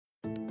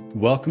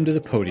Welcome to The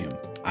Podium.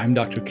 I'm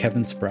Dr.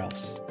 Kevin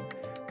Sprouse.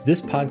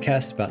 This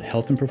podcast about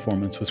health and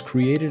performance was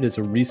created as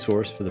a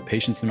resource for the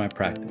patients in my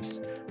practice,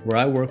 where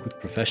I work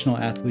with professional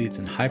athletes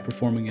and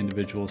high-performing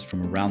individuals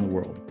from around the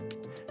world.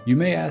 You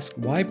may ask,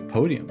 why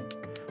podium?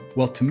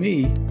 Well, to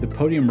me, the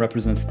podium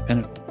represents the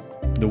pinnacle.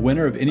 The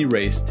winner of any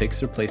race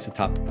takes their place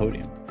atop the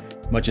podium,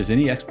 much as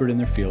any expert in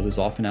their field is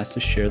often asked to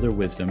share their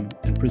wisdom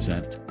and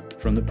present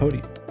from the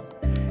podium.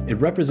 It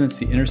represents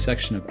the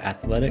intersection of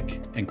athletic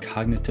and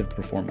cognitive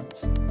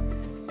performance.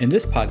 In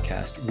this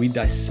podcast, we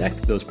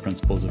dissect those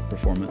principles of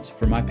performance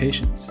for my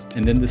patients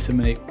and then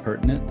disseminate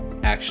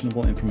pertinent,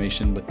 actionable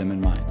information with them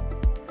in mind.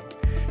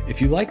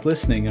 If you like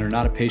listening and are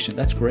not a patient,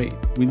 that's great.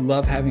 We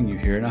love having you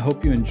here, and I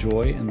hope you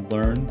enjoy and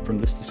learn from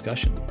this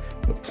discussion.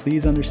 But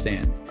please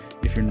understand,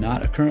 if you're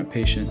not a current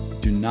patient,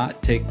 do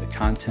not take the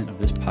content of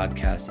this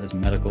podcast as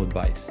medical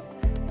advice.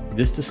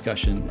 This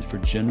discussion is for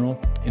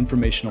general,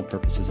 informational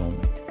purposes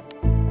only.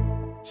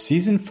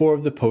 Season 4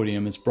 of The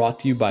Podium is brought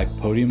to you by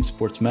Podium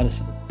Sports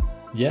Medicine.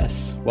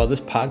 Yes, while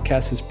this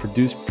podcast is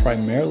produced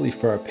primarily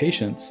for our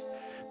patients,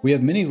 we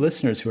have many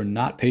listeners who are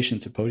not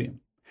patients at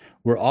Podium.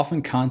 We're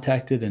often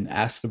contacted and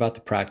asked about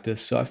the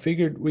practice, so I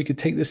figured we could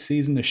take this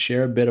season to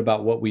share a bit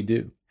about what we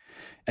do.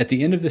 At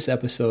the end of this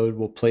episode,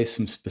 we'll place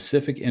some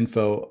specific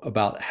info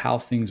about how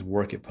things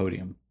work at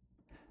Podium.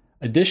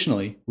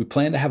 Additionally, we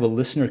plan to have a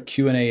listener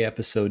Q&A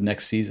episode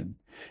next season.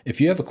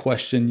 If you have a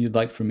question you'd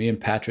like for me and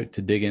Patrick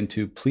to dig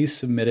into, please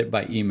submit it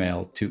by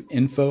email to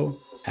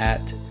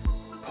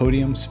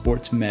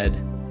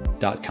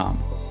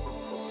info@podiumsportsmed.com.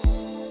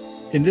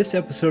 In this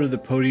episode of The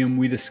Podium,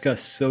 we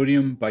discuss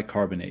sodium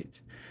bicarbonate.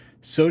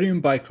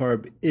 Sodium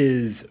bicarb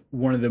is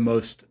one of the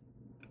most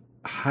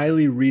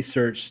highly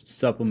researched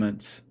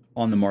supplements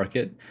on the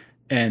market,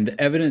 and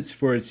evidence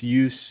for its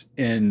use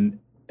in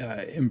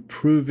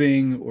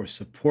improving or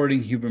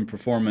supporting human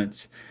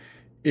performance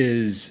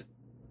is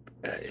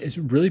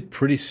really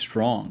pretty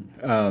strong.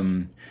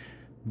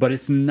 But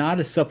it's not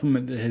a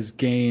supplement that has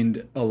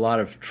gained a lot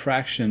of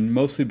traction,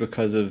 mostly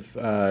because of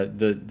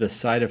the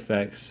side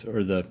effects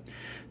or the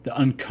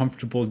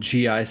uncomfortable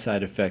GI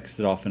side effects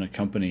that often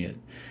accompany it.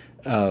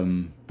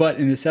 But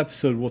in this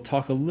episode, we'll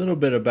talk a little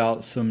bit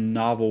about some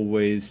novel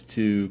ways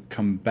to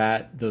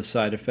combat those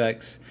side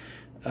effects,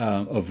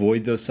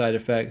 avoid those side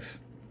effects,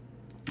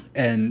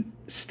 and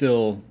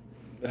still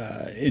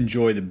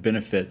enjoy the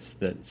benefits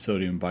that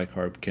sodium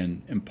bicarb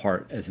can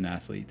impart as an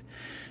athlete.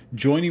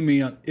 Joining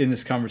me in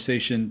this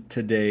conversation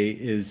today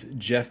is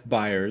Jeff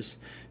Byers.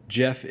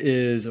 Jeff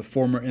is a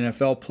former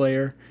NFL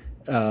player,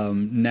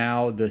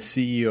 now the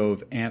CEO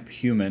of AMP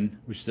Human,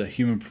 which is a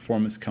human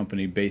performance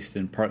company based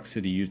in Park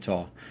City,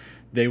 Utah.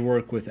 They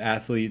work with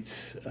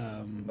athletes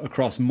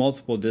across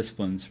multiple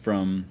disciplines,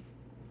 from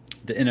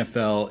the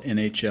NFL,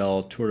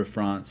 NHL, Tour de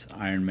France,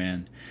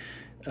 Ironman.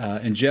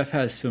 And Jeff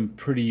has some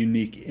pretty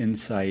unique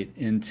insight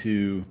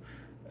into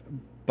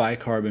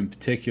bicarb in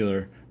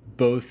particular,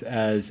 both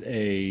as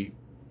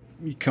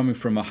coming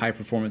from a high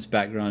performance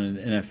background in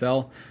the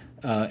NFL,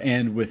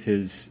 and with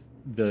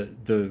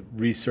the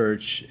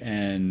research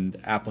and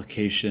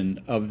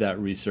application of that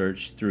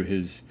research through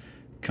his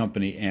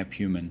company AMP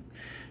Human.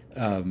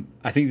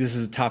 I think this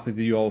is a topic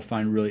that you all will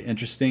find really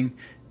interesting,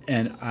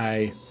 and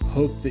I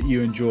hope that you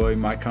enjoy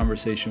my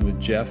conversation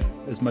with Jeff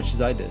as much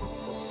as I did.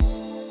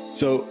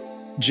 So,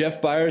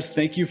 Jeff Byers,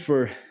 thank you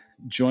for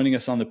joining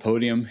us on the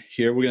podium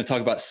here. We're going to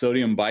talk about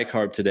sodium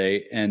bicarb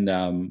today. And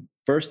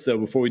first, though,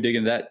 before we dig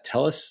into that,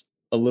 tell us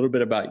a little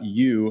bit about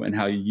you and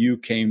how you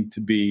came to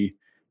be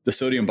the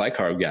sodium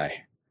bicarb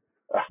guy.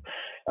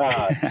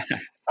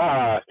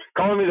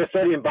 Calling me the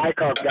sodium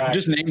bicarb guy. I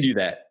just named you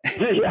that.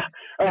 Yeah.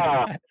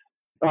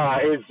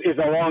 Is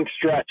a long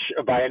stretch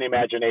by any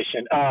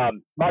imagination.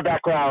 My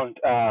background,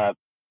 I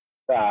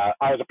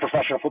was a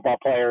professional football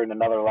player in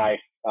another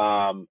life.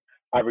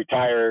 I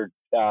retired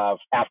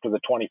after the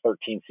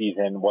 2013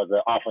 season, was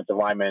an offensive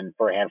lineman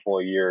for a handful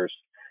of years,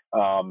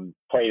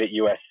 played at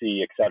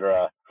USC, et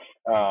cetera,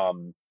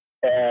 and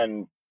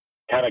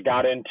kind of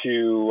got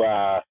into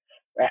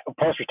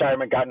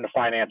post-retirement, got into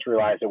finance,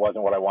 realized it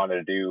wasn't what I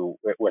wanted to do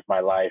with my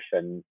life,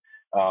 and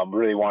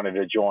really wanted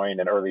to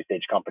join an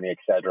early-stage company, et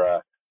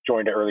cetera.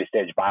 Joined an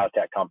early-stage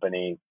biotech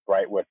company,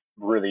 right, with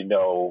really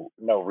no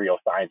real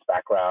science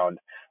background,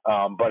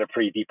 but a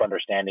pretty deep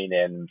understanding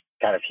in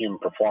kind of human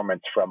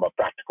performance from a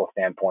practical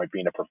standpoint,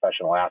 being a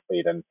professional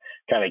athlete and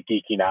kind of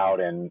geeking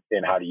out in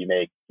how do you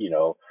make,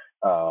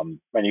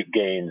 minute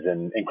gains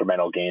and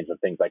incremental gains and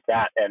things like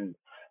that. And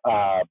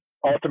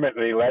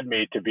ultimately led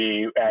me to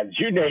be, as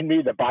you named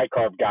me, the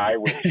bicarb guy,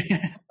 which is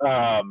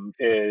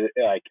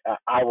like,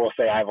 I will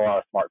say I have a lot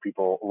of smart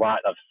people, a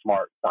lot of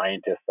smart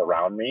scientists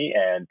around me,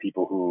 and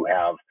people who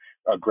have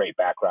a great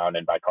background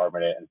in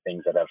bicarbonate and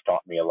things that have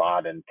taught me a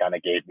lot and kind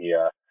of gave me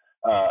a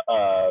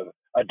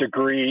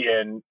degree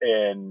in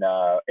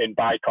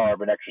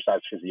bicarb and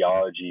exercise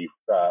physiology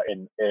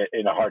in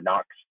a hard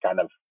knocks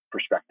kind of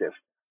perspective.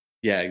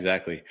 Yeah,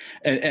 exactly.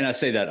 And I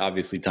say that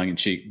obviously tongue in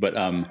cheek, but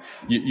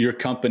your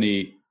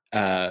company,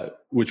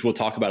 which we'll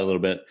talk about a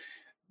little bit,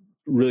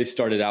 really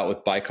started out with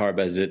bicarb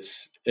as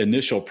its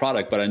initial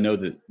product, but I know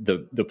that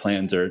the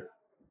plans are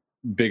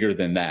bigger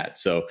than that.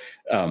 So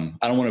I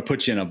don't want to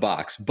put you in a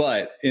box,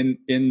 but in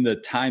the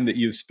time that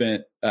you've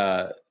spent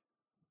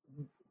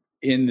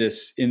in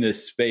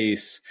this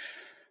space,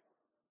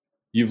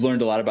 you've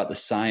learned a lot about the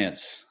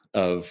science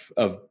of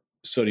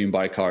sodium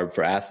bicarb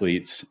for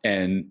athletes.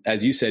 And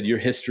as you said, your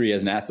history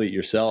as an athlete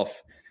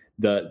yourself,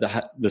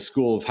 the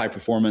School of High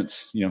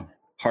Performance,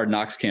 Hard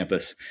Knocks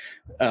campus,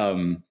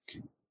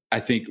 I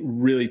think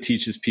really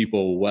teaches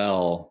people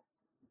well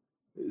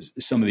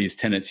some of these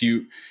tenets.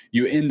 You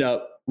end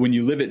up, when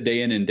you live it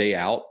day in and day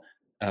out,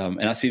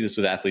 and I see this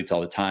with athletes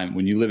all the time,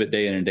 when you live it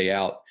day in and day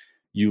out,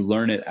 you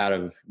learn it out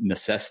of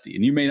necessity.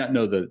 And you may not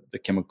know the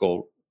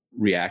chemical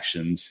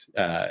reactions,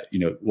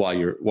 while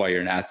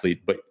you're an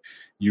athlete, but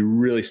you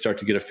really start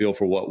to get a feel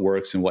for what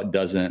works and what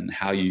doesn't, and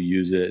how you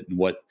use it, and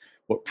what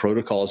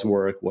protocols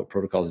work, what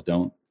protocols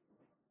don't.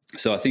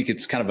 So I think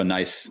it's kind of a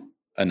nice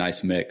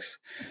mix.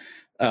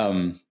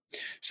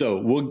 So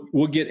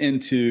we'll get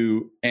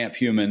into Amp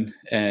Human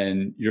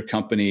and your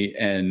company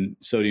and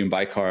sodium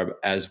bicarb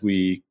as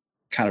we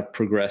kind of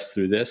progress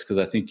through this, because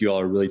I think you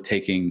all are really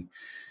taking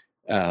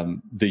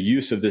the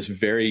use of this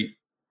very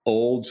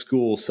old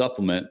school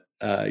supplement.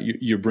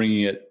 You're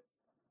bringing it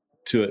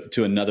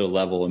to another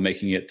level and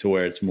making it to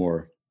where it's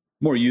more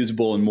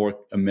usable and more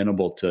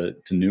amenable to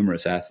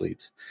numerous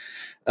athletes.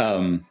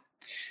 I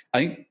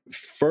think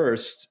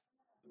first,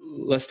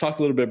 let's talk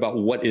a little bit about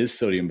what is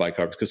sodium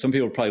bicarb, because some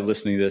people are probably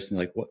listening to this and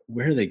like,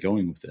 where are they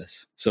going with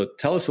this? So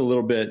tell us a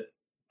little bit,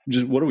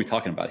 just what are we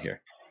talking about here?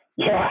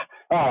 Yeah,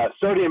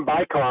 sodium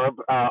bicarb,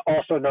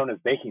 also known as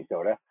baking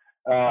soda,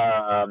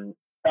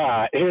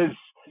 is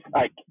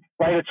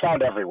it's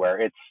found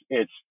everywhere.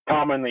 It's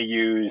commonly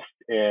used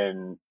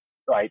in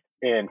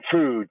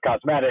food,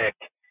 cosmetic,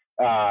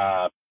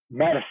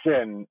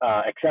 medicine,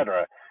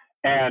 etc.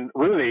 And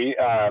really,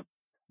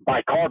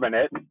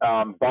 bicarbonate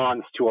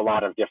bonds to a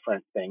lot of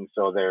different things.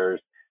 So there's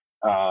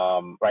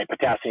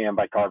potassium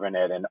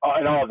bicarbonate and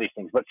all of these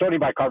things. But sodium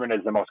bicarbonate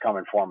is the most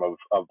common form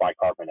of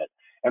bicarbonate.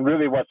 And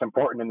really what's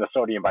important in the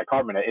sodium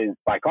bicarbonate is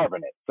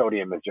bicarbonate.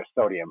 Sodium is just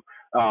sodium.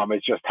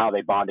 It's just how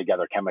they bond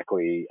together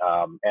chemically,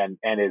 and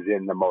is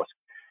in the most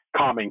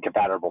common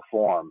compatible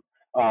form.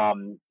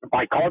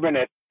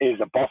 Bicarbonate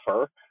is a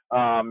buffer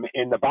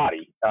in the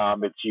body.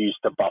 It's used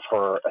to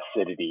buffer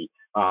acidity,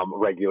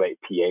 regulate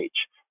pH.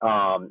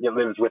 It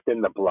lives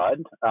within the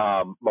blood,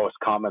 most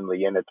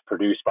commonly, and it's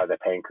produced by the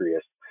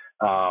pancreas.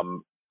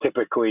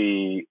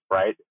 Typically,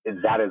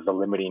 that is the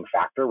limiting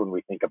factor when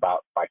we think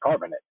about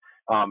bicarbonate.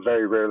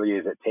 Very rarely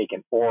is it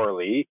taken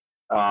orally,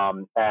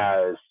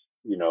 as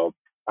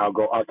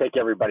I'll take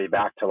everybody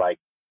back to like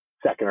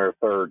second or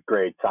third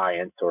grade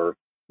science, or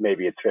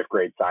maybe it's fifth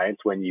grade science,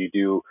 when you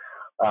do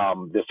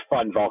this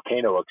fun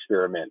volcano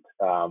experiment,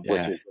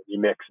 which is you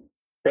mix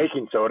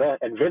baking soda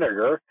and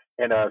vinegar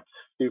in a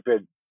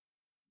stupid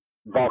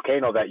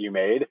volcano that you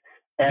made.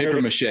 And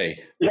paper mache.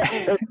 Yeah,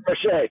 paper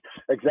mache,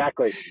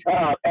 exactly.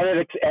 And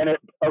it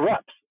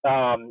erupts.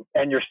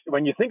 And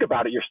when you think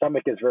about it, your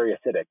stomach is very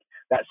acidic.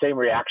 That same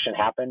reaction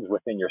happens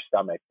within your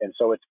stomach. And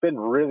so it's been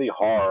really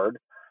hard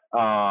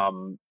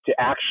to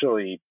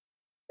actually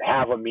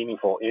have a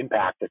meaningful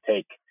impact to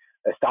take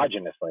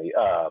exogenously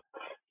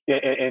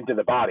into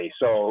the body.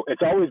 So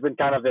it's always been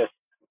kind of this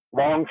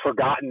long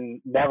forgotten,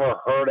 never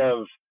heard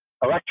of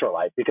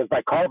electrolyte, because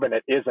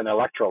bicarbonate is an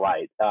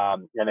electrolyte,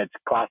 and it's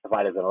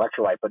classified as an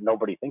electrolyte, but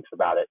nobody thinks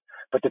about it.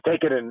 But to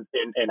take it in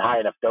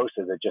high enough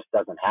doses, it just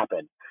doesn't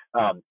happen.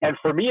 And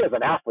for me as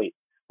an athlete,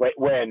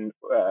 when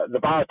the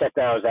biotech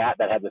that I was at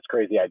that had this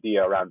crazy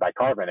idea around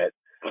bicarbonate,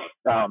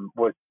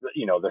 was,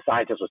 the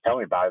scientist was telling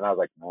me about it, and I was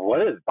like,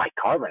 what is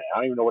bicarbonate? I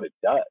don't even know what it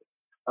does,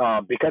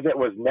 because it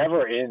was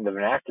never in the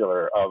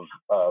vernacular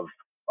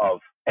of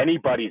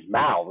anybody's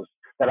mouths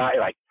that I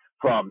like.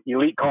 From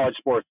elite college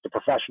sports to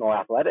professional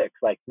athletics,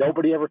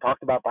 nobody ever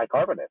talked about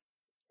bicarbonate.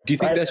 Do you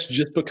think that's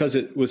just because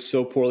it was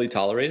so poorly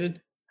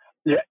tolerated?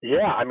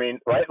 Yeah. I mean,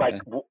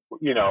 the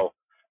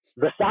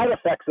side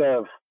effects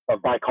of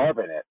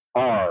bicarbonate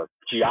are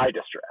GI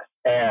distress,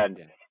 and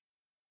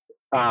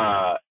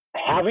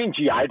having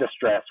GI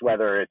distress,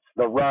 whether it's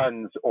the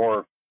runs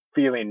or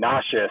feeling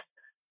nauseous,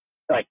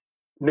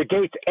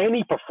 negates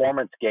any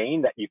performance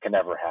gain that you can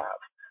ever have.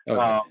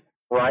 Okay.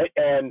 Right.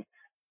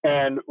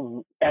 And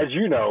as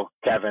you know,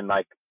 Kevin,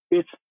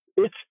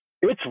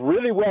 it's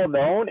really well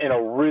known in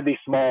a really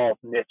small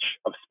niche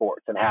of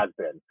sports, and has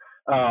been.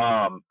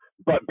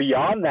 But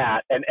beyond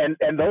that,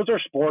 and those are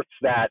sports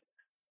that,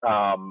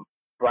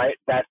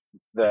 that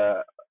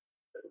the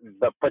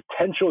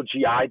potential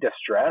GI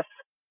distress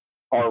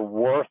are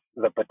worth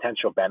the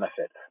potential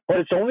benefit. But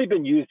it's only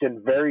been used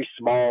in very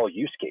small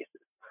use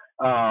cases,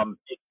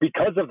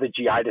 because of the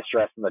GI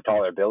distress and the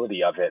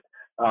tolerability of it.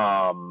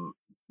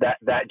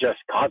 That just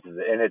causes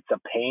it, and it's a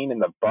pain in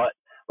the butt,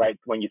 right?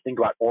 When you think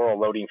about oral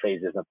loading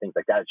phases and things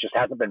like that, it just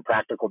hasn't been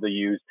practical to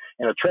use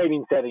in a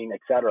training setting, et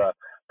cetera.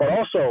 But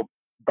also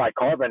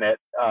bicarbonate,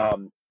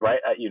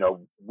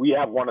 we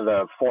have one of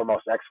the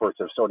foremost experts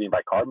of sodium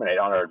bicarbonate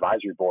on our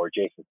advisory board,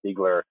 Jason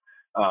Siegler,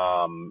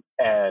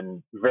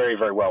 and very,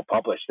 very well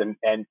published.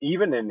 And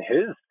even in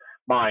his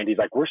mind, he's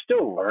like, we're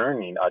still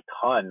learning a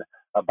ton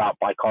about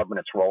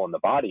bicarbonate's role in the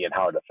body and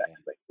how it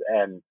affects things.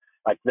 And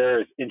like,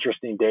 there's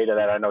interesting data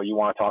that I know you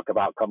want to talk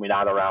about coming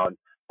out around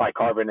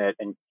bicarbonate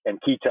and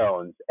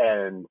ketones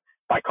and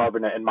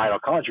bicarbonate and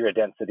mitochondria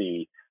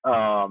density,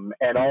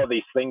 and all of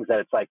these things that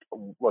it's like,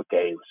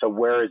 okay, so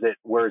where is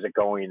it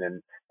going,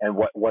 and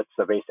what's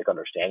the basic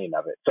understanding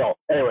of it? So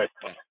anyways,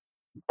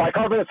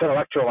 bicarbonate's an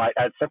electrolyte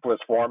at its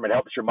simplest form. It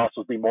helps your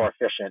muscles be more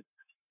efficient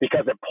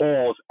because it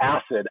pulls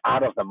acid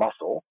out of the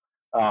muscle,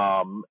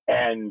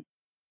 and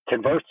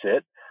converts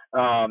it,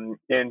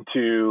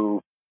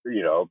 into,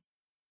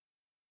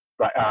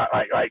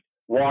 like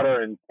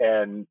water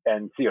and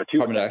CO2.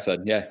 Carbon dioxide.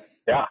 Yeah.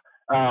 Yeah.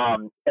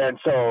 And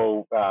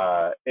so,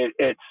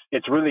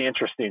 it's really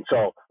interesting.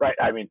 So, right.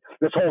 I mean,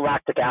 this whole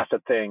lactic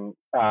acid thing,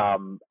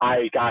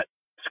 I got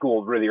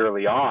schooled really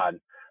early on,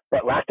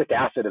 but lactic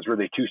acid is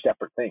really two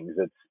separate things.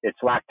 It's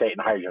lactate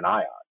and hydrogen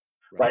ion,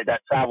 right?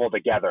 That travel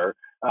together,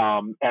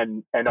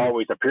 and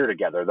always appear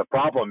together. The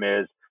problem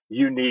is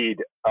you need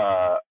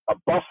a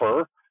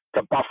buffer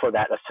to buffer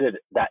that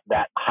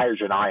that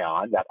hydrogen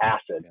ion, that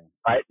acid,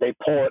 right? They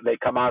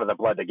come out of the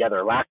blood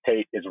together.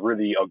 Lactate is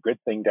really a good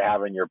thing to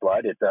have in your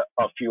blood. It's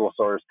a fuel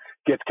source,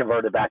 gets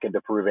converted back into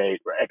pyruvate,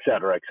 et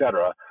cetera, et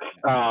cetera.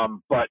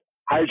 But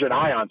hydrogen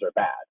ions are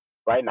bad,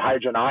 right? And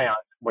hydrogen ions,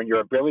 when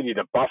your ability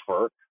to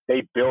buffer,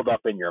 they build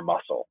up in your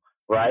muscle,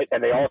 right?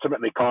 And they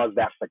ultimately cause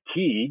that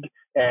fatigue.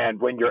 And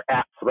when you're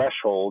at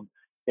threshold,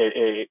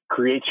 it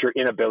creates your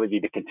inability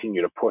to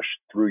continue to push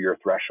through your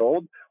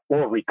threshold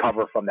or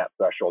recover from that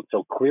threshold.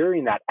 So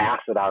clearing that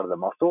acid out of the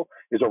muscle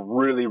is a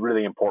really,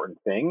 really important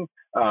thing,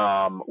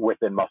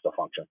 within muscle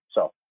function.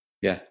 So,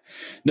 yeah,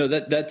 no,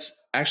 that's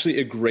actually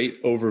a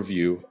great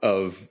overview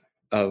of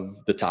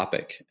the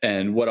topic.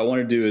 And what I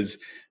want to do is,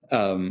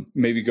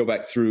 maybe go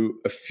back through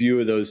a few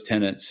of those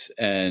tenets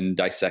and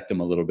dissect them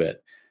a little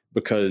bit,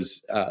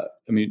 because, I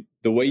mean,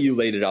 the way you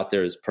laid it out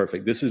there is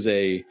perfect. This is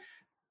a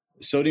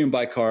sodium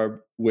bicarb,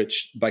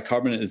 which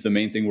bicarbonate is the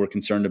main thing we're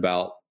concerned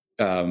about.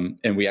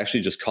 And we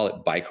actually just call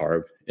it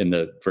bicarb in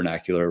the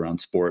vernacular around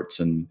sports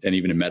and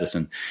even in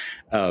medicine.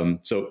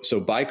 So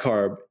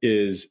bicarb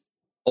is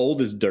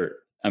old as dirt.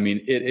 I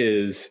mean, it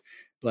is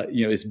like,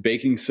 it's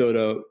baking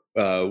soda.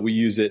 We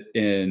use it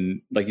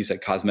in, like you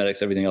said,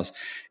 cosmetics, everything else.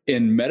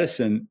 In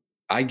medicine,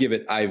 I give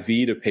it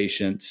IV to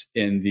patients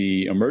in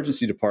the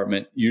emergency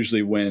department,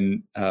 usually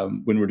when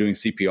we're doing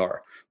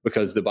CPR,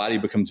 because the body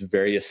becomes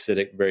very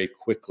acidic very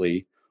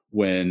quickly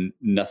when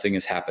nothing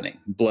is happening.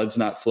 Blood's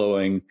not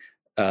flowing.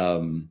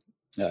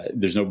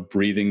 There's no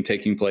breathing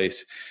taking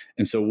place.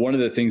 And so one of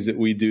the things that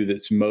we do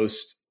that's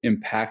most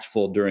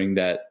impactful during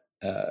that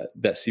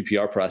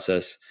CPR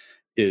process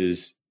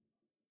is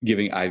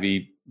giving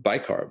IV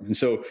bicarb. And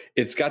so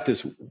it's got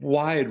this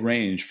wide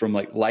range from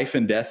like life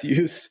and death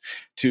use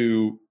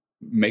to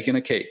making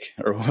a cake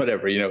or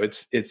whatever.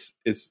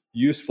 It's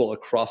useful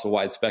across a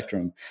wide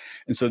spectrum.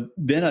 And so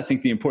then I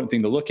think the important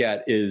thing to look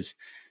at is,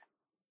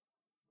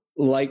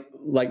 like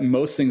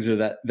most things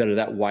that are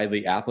that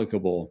widely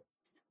applicable,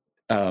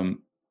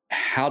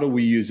 how do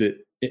we use it?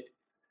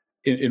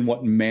 In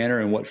what manner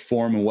and what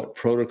form and what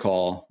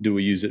protocol do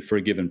we use it for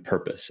a given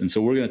purpose? And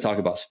so we're going to talk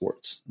about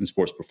sports and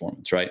sports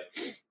performance, right?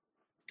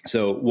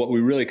 So what we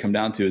really come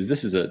down to is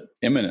this is a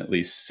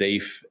eminently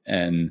safe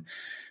and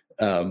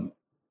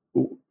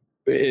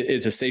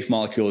it's a safe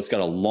molecule. It's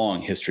got a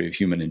long history of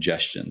human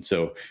ingestion.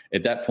 So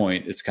at that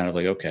point, it's kind of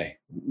like, okay,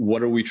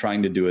 what are we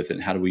trying to do with it?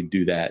 And how do we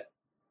do that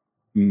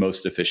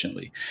most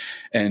efficiently?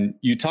 And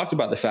you talked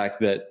about the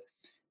fact that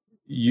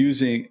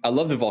I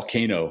love the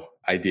volcano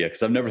idea,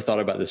 because I've never thought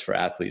about this for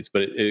athletes,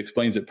 but it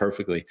explains it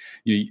perfectly.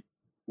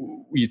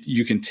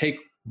 You can take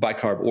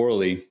bicarb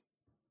orally,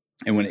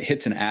 and when it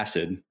hits an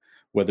acid,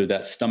 whether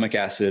that's stomach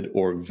acid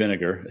or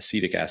vinegar,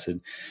 acetic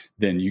acid,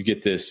 then you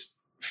get this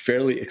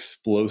fairly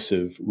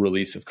explosive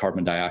release of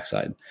carbon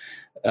dioxide,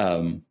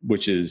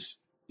 which is,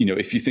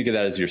 if you think of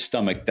that as your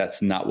stomach,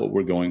 that's not what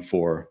we're going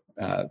for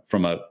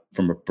from a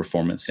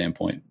performance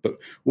standpoint. But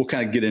we'll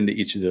kind of get into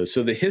each of those.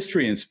 So the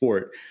history in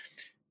sport,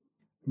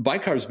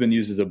 bicarb has been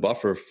used as a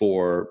buffer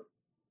for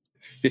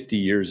 50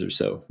 years or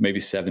so, maybe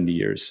 70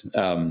 years.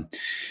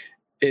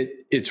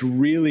 It's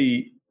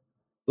really,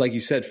 like you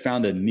said,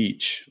 found a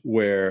niche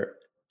where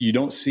you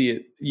don't see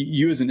it.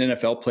 You as an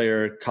NFL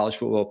player, college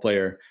football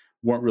player,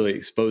 weren't really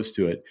exposed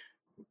to it.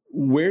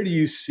 Where do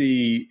you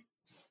see,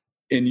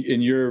 in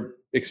your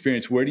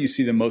experience, where do you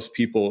see the most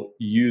people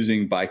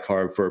using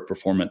bicarb for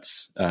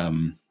performance? I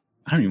don't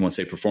even want to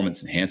say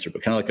performance enhancer,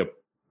 but kind of like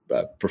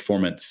a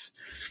performance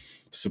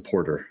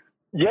supporter.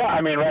 Yeah,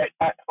 I mean, right.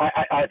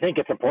 I think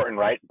it's important,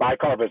 right?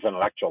 Bicarb is an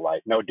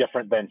electrolyte, no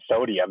different than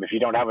sodium. If you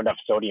don't have enough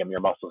sodium, your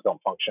muscles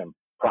don't function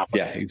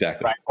properly. Yeah,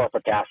 exactly. Right? Or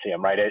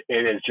potassium, right? It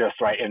is just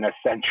an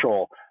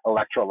essential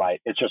electrolyte.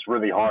 It's just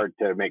really hard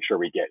to make sure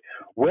we get.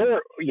 When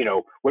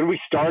we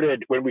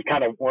started, way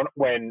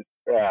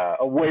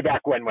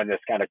back when this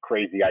kind of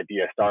crazy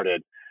idea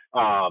started,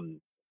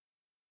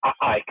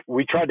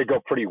 we tried to go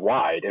pretty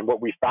wide, and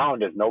what we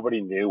found is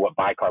nobody knew what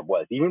bicarb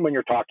was. Even when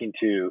you're talking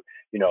to,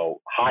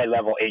 high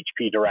level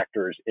HP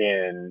directors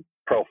in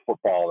pro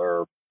football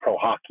or pro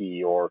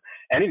hockey or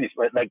any of these,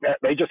 like that,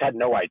 they just had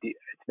no idea.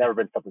 It's never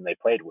been something they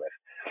played with.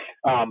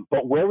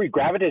 But where we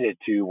gravitated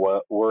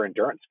to were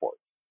endurance sports,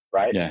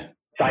 right? Yeah.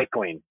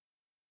 Cycling,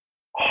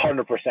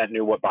 100%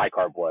 knew what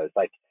bicarb was.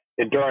 Like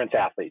endurance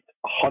athletes,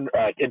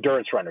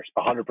 endurance runners,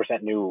 100%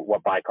 knew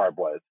what bicarb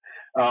was.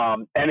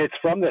 And it's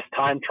from this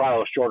time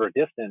trial shorter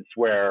distance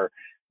where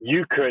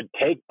you could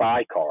take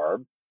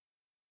bicarb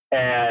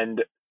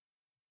and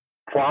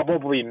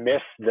probably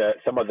miss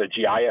some of the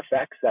GI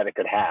effects that it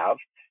could have.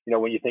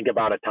 When you think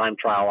about a time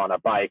trial on a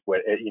bike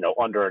with,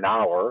 under an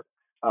hour,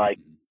 like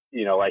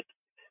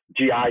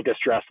GI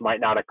distress might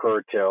not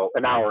occur till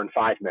an hour and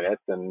 5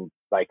 minutes. And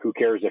like, who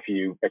cares if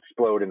you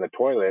explode in the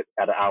toilet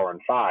at an hour and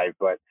 5,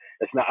 but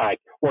it's not like,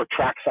 or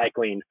track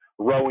cycling,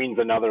 rowing's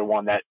another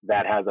one that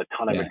has a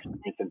ton of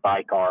experience in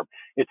bicarb.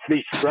 It's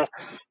these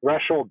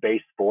threshold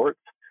based sports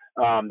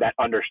that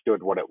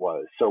understood what it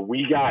was. So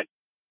we got,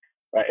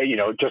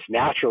 just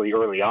naturally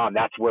early on,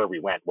 that's where we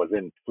went, was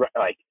in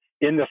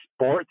the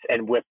sports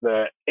and with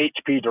the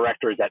HP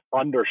directors that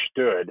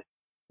understood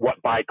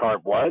what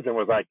bicarb was and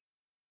was like,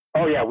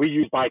 oh yeah, we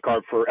use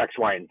bicarb for X,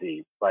 Y, and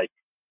Z. Like,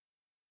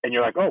 and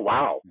you're like, oh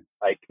wow,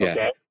 like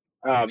okay,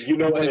 what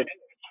it is.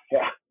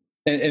 Yeah.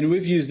 And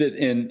we've used it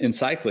in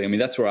cycling. I mean,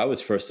 that's where I was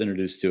first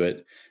introduced to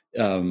it.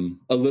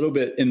 A little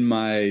bit in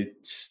my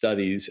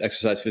studies,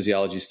 exercise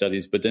physiology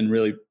studies, but then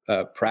really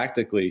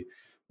practically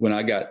when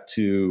I got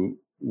to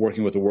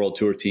working with a world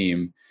tour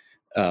team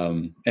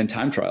and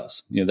time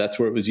trials, that's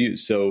where it was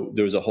used. So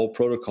there was a whole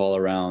protocol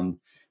around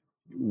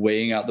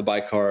weighing out the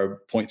bicarb,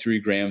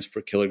 0.3 grams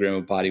per kilogram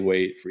of body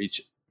weight for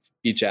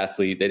each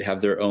athlete. They'd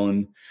have their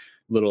own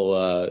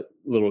little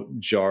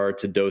jar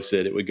to dose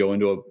it. It would go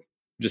into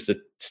just a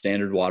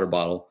standard water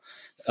bottle,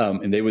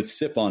 and they would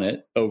sip on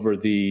it over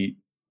the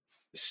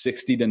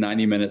 60 to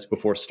 90 minutes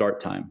before start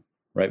time,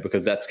 right?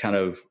 Because that's kind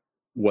of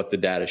what the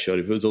data showed.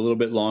 If it was a little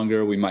bit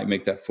longer, we might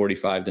make that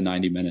 45 to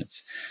 90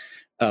 minutes.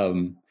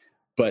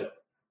 But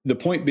the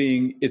point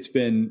being, it's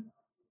been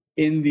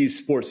in these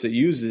sports that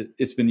use it,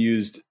 it's been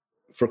used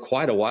for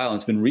quite a while, and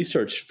it's been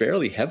researched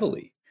fairly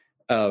heavily.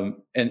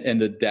 And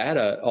the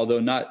data, although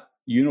not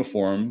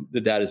uniform, the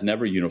data is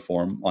never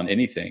uniform on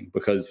anything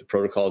because the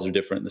protocols are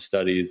different, the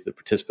studies, the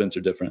participants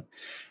are different.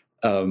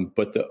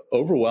 But the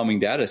overwhelming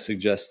data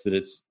suggests that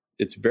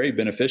it's very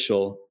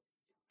beneficial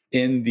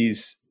in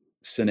these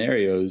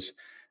scenarios,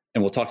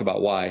 and we'll talk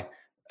about why.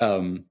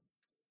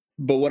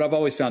 But what I've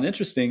always found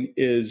interesting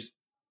is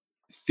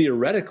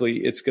theoretically,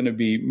 it's going to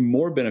be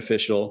more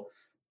beneficial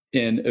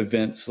in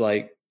events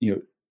like,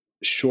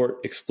 short,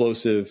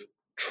 explosive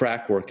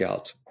track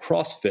workouts,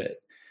 CrossFit,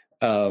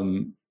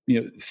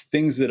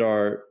 things that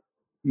are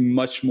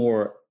much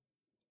more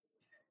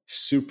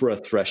supra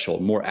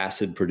threshold, more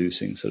acid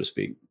producing, so to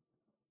speak.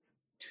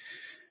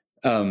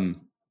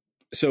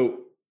 So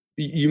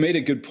you made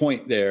a good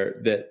point there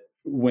that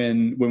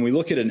when we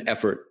look at an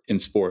effort in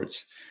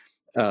sports,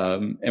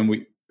 and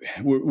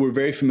we're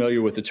very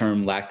familiar with the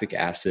term lactic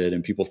acid,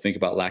 and people think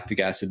about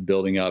lactic acid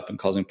building up and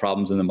causing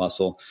problems in the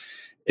muscle.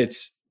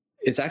 It's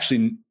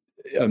actually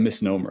a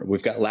misnomer.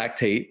 We've got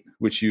lactate,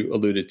 which you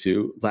alluded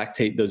to.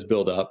 Lactate does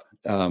build up.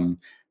 The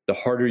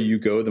harder you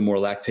go, the more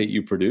lactate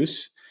you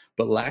produce.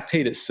 But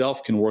lactate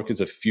itself can work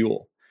as a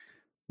fuel.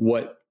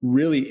 What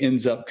really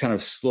ends up kind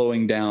of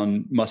slowing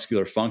down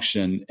muscular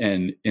function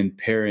and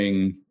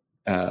impairing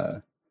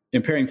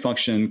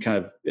function,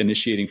 kind of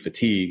initiating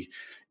fatigue,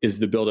 is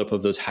the buildup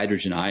of those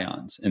hydrogen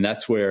ions. And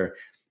that's where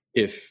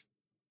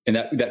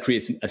that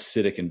creates an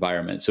acidic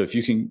environment. So if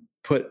you can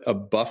put a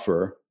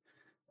buffer,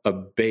 a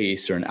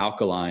base or an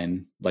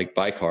alkaline like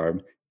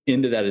bicarb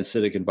into that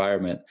acidic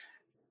environment,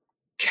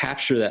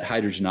 capture that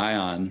hydrogen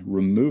ion,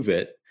 remove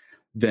it,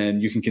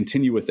 then you can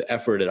continue with the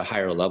effort at a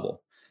higher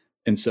level.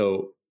 And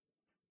so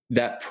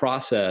that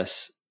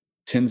process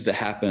tends to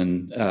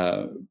happen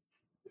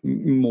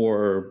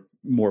more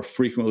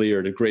frequently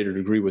or to a greater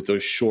degree with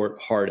those short,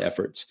 hard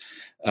efforts,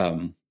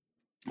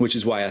 which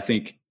is why I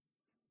think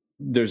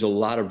there's a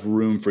lot of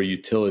room for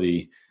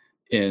utility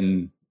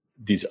in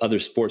these other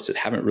sports that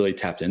haven't really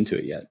tapped into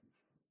it yet.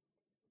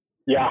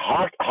 Yeah,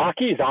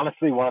 hockey is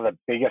honestly one of the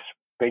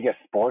biggest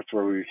sports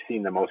where we've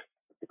seen the most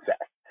success.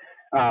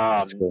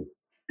 That's cool.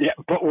 Yeah,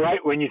 but right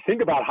when you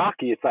think about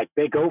hockey, it's like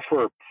they go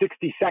for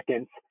 60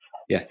 seconds,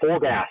 full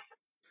gas,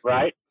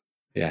 right?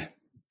 Yeah,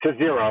 to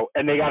zero,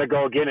 and they got to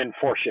go again in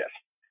 4 shifts,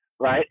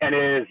 right? And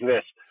it is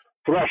this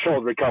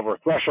threshold recover,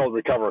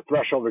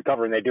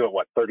 and they do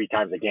it 30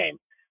 times a game,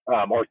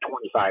 or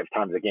 25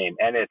 times a game,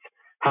 and it's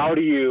how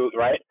do you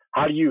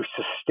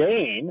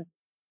sustain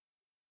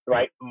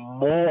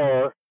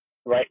more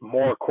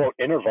quote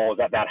intervals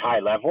at that high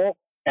level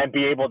and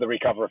be able to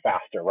recover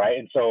faster, right?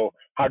 And so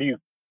how do you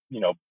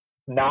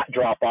not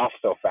drop off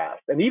so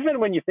fast? And even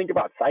when you think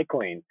about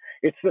cycling,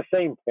 it's the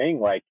same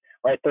thing.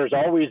 There's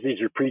always these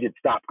repeated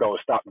stop goes,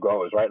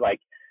 right?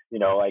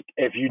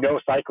 If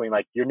cycling,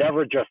 you're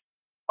never just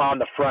on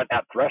the front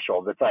at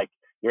threshold. It's like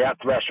you're at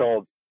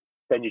threshold,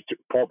 then you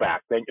pull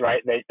back, then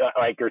right,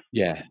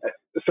 yeah.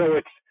 So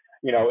it's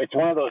it's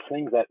one of those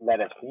things that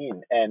I've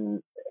seen,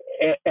 and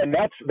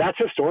that's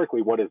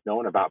historically what is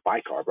known about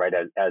bicarb, right,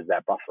 as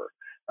that buffer.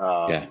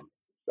 Yeah.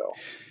 So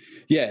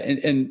yeah,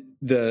 and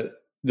the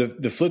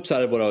flip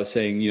side of what I was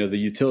saying, the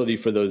utility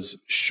for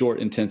those short,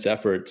 intense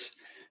efforts.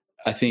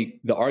 I think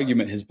the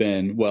argument has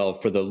been, well,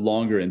 for the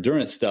longer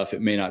endurance stuff,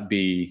 it may not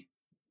be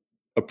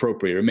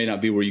appropriate, or it may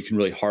not be where you can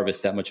really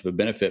harvest that much of a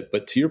benefit.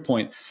 But to your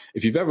point,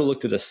 if you've ever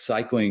looked at a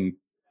cycling,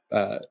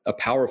 a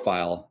power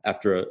file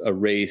after a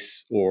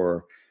race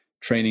or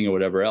training or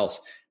whatever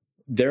else,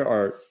 there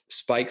are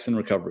spikes and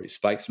recoveries.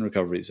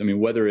 I mean,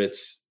 whether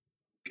it's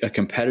a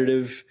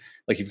competitive,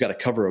 like you've got to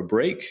cover a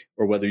break,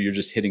 or whether you're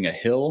just hitting a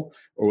hill,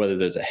 or whether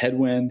there's a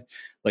headwind,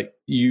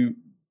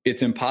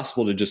 it's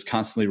impossible to just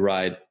constantly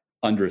ride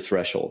under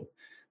threshold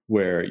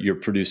where you're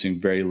producing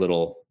very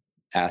little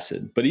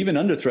acid. But even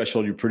under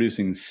threshold, you're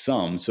producing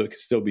some, so it can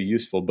still be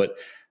useful. But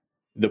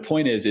the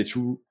point is,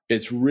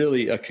 it's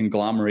really a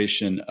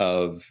conglomeration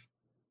of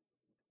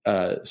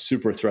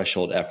super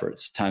threshold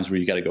efforts, times where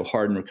you got to go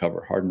hard and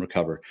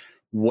recover,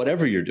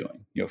 whatever you're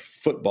doing,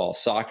 football,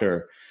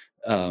 soccer,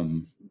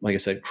 like I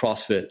said,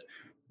 CrossFit,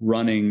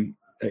 running,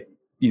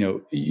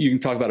 you can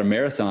talk about a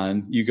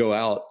marathon. You go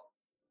out,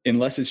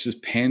 unless it's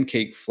just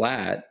pancake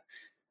flat,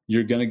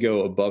 you're going to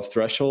go above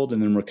threshold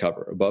and then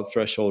recover, above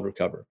threshold,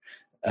 recover.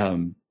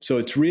 So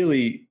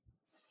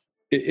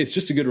it's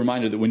just a good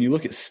reminder that when you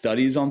look at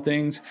studies on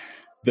things,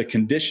 the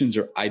conditions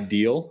are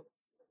ideal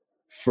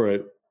for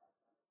it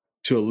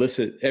to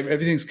elicit,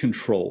 everything's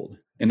controlled.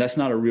 And that's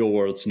not a real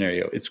world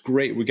scenario. It's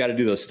great. We got to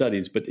do those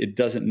studies, but it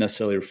doesn't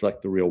necessarily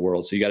reflect the real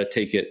world. So you got to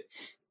take it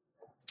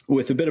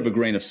with a bit of a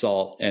grain of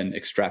salt and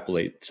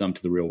extrapolate some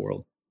to the real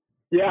world.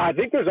 Yeah, I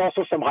think there's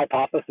also some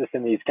hypothesis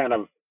in these kind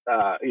of,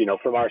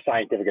 from our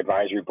scientific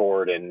advisory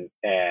board and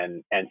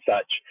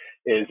such,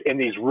 is in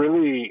these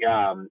really,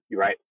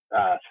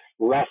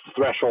 less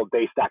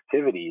threshold-based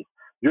activities,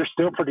 you're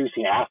still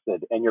producing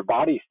acid, and your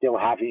body's still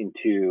having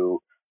to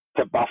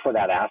buffer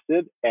that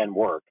acid and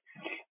work.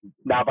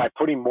 Now, by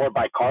putting more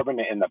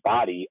bicarbonate in the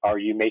body, are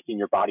you making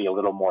your body a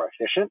little more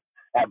efficient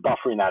at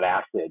buffering that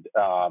acid?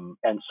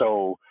 And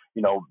so,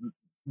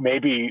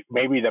 maybe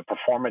the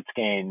performance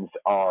gains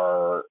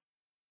are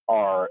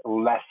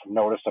less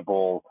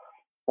noticeable,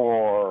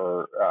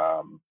 or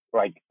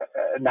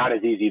not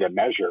as easy to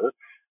measure.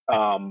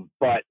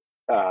 But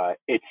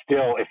it's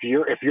still, if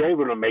you're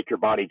able to make your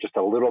body just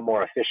a little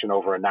more efficient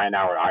over a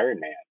 9-hour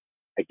Ironman,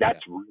 that's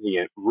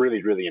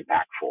really, really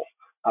impactful.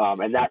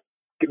 And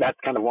that's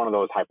kind of one of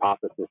those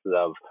hypotheses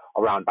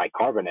around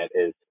bicarbonate,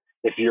 is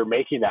if you're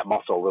making that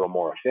muscle a little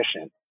more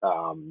efficient,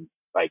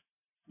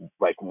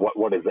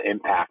 what does the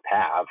impact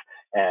have,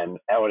 and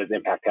what does the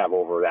impact have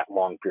over that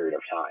long period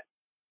of time?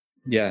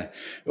 Yeah.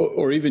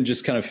 Or even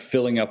just kind of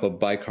filling up a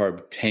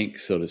bicarb tank,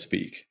 so to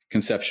speak,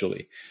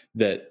 conceptually,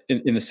 that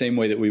in the same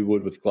way that we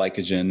would with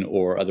glycogen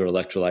or other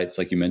electrolytes,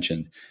 like you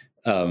mentioned,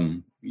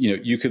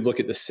 you could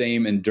look at the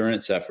same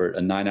endurance effort,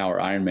 a 9-hour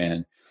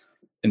Ironman,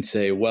 and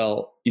say,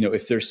 well,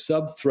 if they're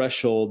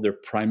sub-threshold, they're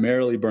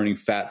primarily burning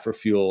fat for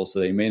fuel, so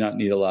they may not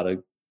need a lot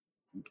of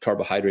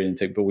carbohydrate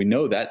intake, but we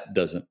know that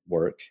doesn't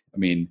work. I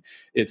mean,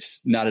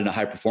 it's not in a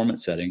high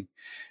performance setting.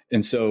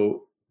 And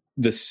so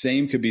the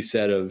same could be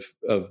said of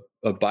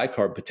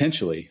bicarb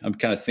potentially. I'm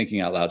kind of thinking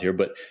out loud here,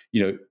 but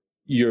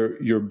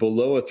you're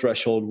below a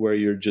threshold where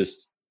you're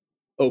just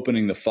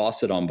opening the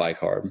faucet on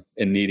bicarb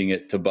and needing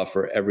it to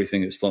buffer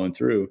everything that's flowing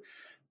through,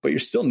 but you're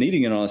still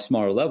needing it on a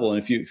smaller level.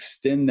 And if you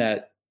extend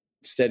that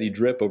steady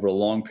drip over a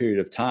long period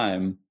of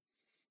time,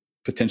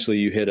 potentially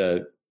you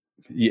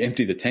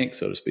empty the tank,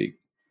 so to speak.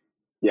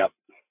 Yep.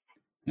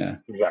 Yeah.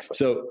 Exactly.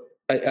 So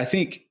I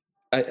think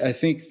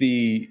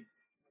the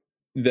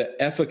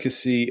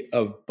efficacy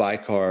of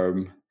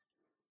bicarb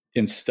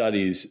in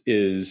studies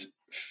is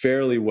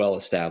fairly well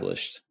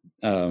established.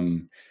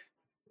 In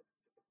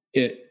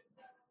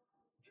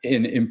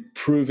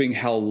improving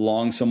how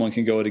long someone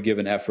can go at a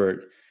given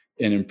effort,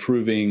 and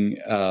improving,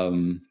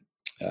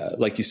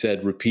 like you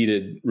said,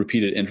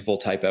 repeated interval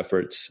type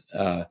efforts.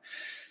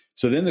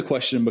 So then the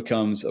question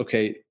becomes,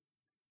 okay,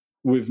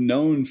 we've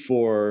known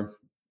for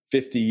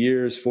 50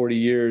 years, 40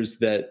 years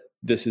that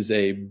this is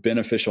a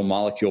beneficial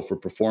molecule for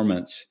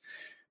performance,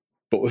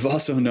 but we've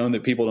also known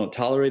that people don't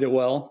tolerate it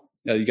well.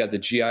 You got the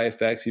GI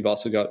effects. You've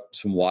also got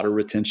some water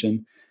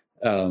retention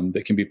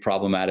that can be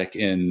problematic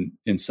in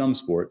some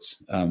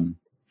sports.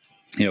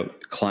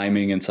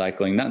 Climbing and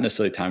cycling, not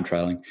necessarily time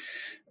trialing.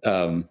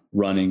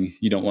 Running,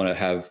 you don't want to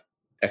have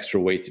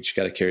extra weight that you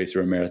got to carry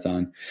through a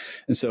marathon.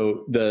 And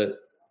so the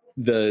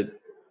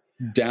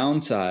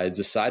downsides,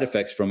 the side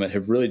effects from it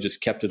have really just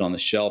kept it on the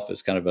shelf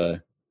as kind of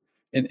an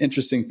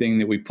interesting thing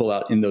that we pull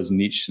out in those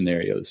niche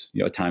scenarios,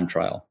 a time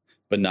trial,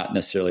 but not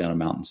necessarily on a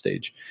mountain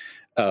stage.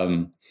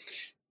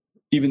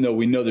 Even though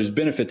we know there's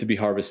benefit to be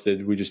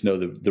harvested, we just know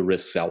the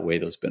risks outweigh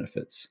those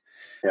benefits.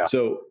 Yeah.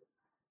 So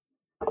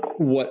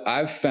what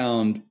I've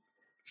found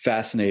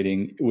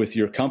fascinating with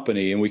your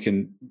company,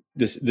 and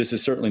this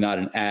is certainly not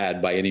an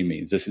ad by any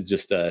means. This is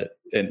just an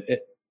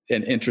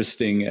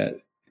interesting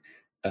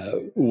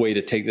way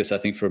to take this, I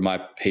think, for my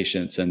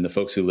patients and the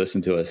folks who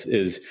listen to us,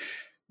 is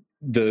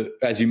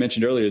as you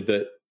mentioned earlier,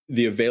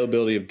 the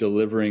availability of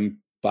delivering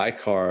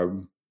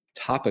bicarb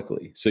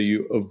topically, so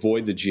you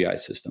avoid the GI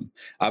system.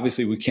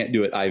 Obviously, we can't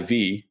do it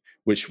IV,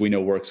 which we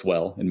know works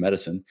well in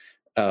medicine,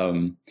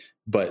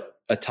 but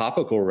a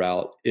topical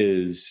route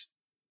is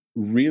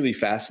really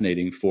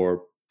fascinating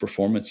for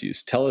performance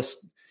use. Tell us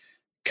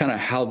kind of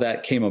how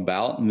that came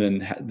about, and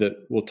then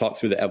we'll talk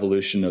through the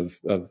evolution of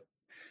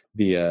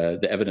the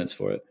evidence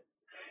for it.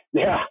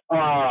 Yeah.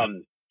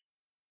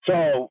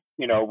 So,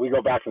 we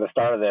go back to the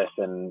start of this,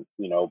 and,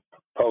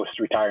 post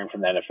retiring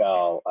from the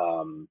NFL,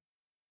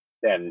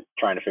 and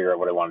trying to figure out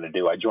what I wanted to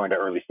do, I joined an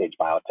early stage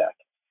biotech.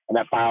 And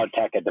that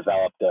biotech had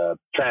developed a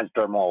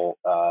transdermal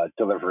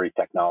delivery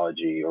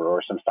technology,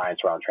 or some science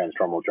around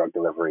transdermal drug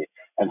delivery,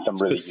 and some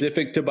really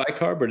specific to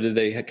bicarb, or did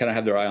they kind of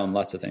have their eye on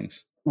lots of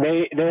things?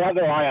 They had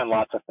their eye on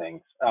lots of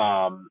things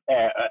from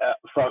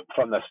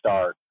the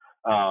start,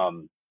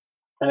 and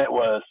it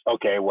was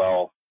okay.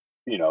 Well,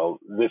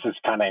 this is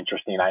kind of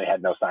interesting. I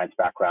had no science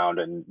background,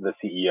 and the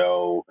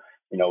CEO,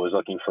 was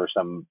looking for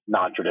some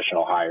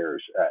non-traditional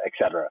hires, et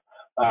cetera.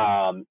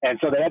 And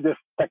so they had this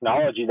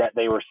technology that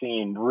they were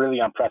seeing really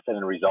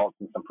unprecedented results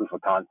and some proof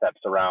of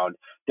concepts around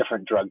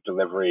different drug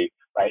delivery,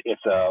 right?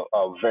 It's a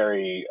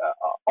very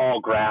all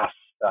grass,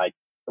 like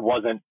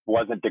wasn't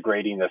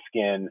degrading the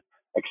skin,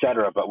 et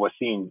cetera, but was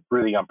seeing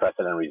really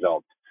unprecedented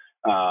results.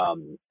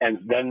 And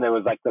then there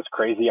was like this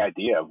crazy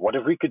idea of, what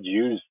if we could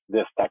use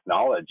this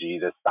technology,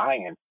 this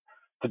science,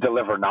 to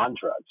deliver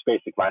non-drugs,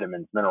 basic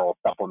vitamins, mineral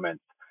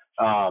supplements,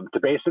 to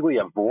basically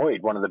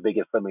avoid one of the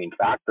biggest limiting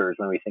factors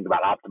when we think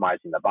about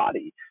optimizing the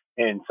body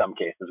in some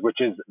cases, which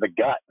is the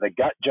gut. The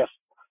gut just,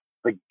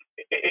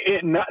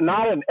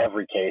 not in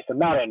every case, and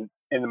not in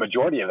the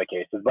majority of the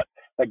cases, but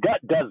the gut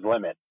does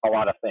limit a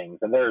lot of things.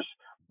 And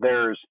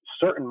there's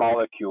certain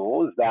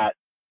molecules that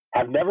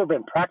have never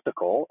been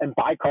practical, and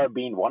bicarb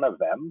being one of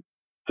them,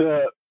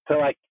 to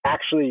like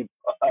actually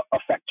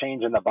affect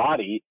change in the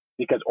body,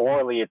 because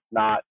orally it's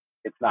not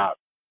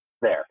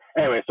there.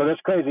 Anyway, so this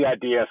crazy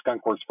idea,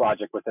 skunkworks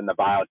project within the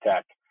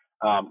biotech,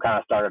 kind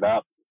of started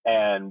up,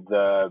 and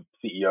the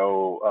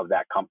CEO of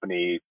that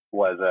company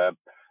was a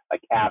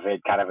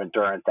avid kind of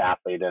endurance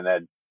athlete, and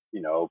had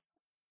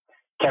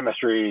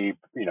chemistry,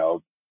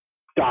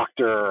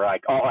 doctor,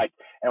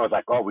 and was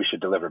like, oh, we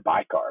should deliver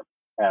bicarb.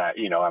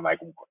 And I'm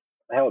like, what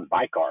the hell is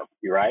bicarb?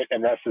 You're right.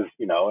 And this is,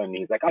 and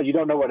he's like, oh, you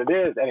don't know what it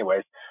is.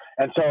 Anyways.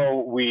 And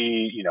so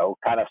we,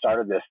 kind of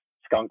started this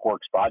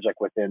skunkworks project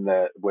within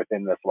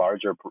this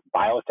larger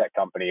biotech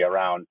company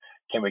around,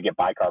 can we get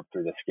bicarb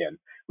through the skin?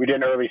 We did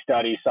an early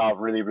study, saw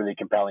really, really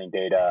compelling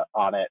data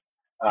on it.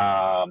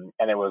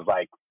 And it was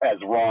like as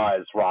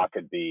raw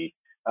could be.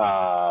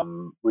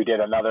 We did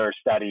another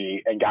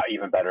study and got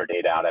even better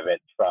data out of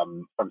it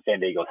from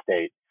San Diego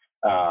State.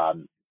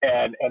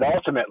 And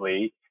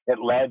ultimately it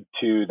led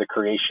to the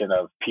creation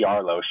of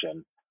PR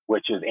Lotion,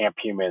 which is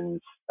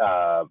Amphuman's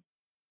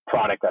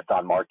product that's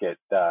on market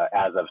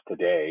as of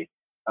today.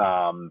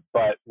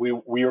 But we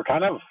were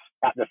kind of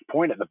at this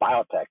point at the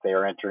biotech. They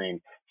were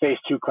entering phase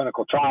 2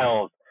 clinical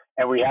trials,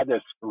 and we had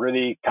this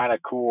really kind of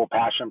cool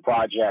passion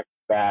project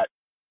that,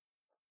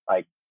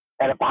 like,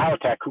 at a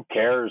biotech, who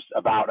cares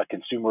about a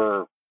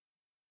consumer,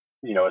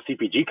 a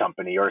CPG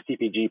company or a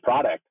CPG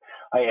product?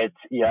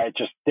 It's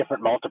just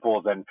different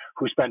multiples, and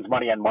who spends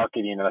money on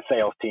marketing and a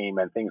sales team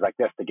and things like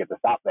this to get this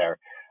out there.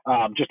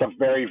 Just a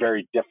very,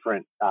 very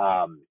different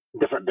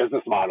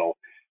business model.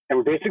 And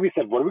we basically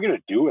said, what are we going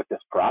to do with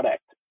this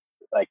product,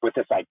 like with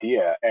this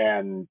idea?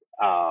 And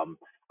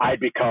I'd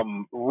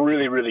become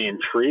really, really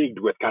intrigued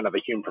with kind of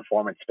the human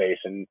performance space.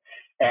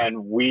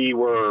 And we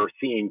were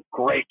seeing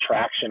great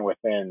traction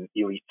within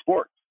elite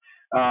sports.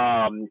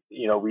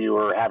 We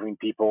were having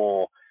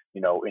people,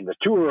 in the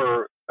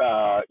tour,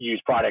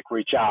 use product,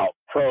 reach out,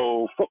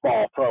 pro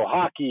football, pro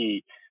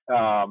hockey,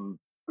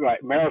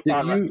 right,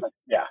 marathon.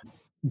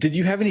 Did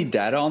you have any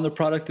data on the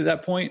product at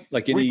that point?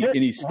 Like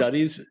any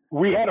studies?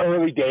 We had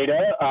early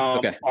data,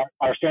 okay.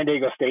 our San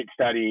Diego State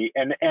study,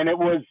 and it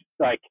was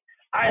like,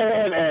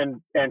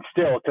 and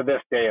still to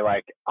this day,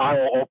 like, I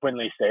will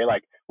openly say,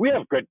 like, we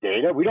have good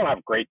data. We don't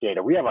have great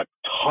data. We have a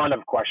ton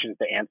of questions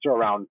to answer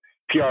around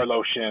PR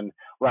Lotion,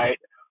 right?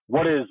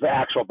 What is the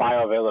actual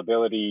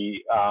bioavailability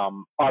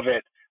of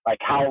it? Like,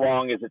 how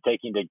long is it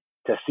taking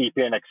to seep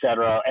in, et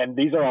cetera? And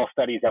these are all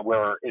studies that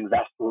we're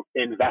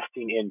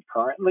investing in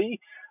currently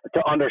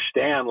to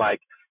understand, like,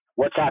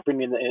 what's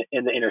happening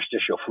in the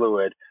interstitial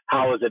fluid.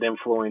 How is it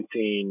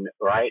influencing,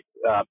 right,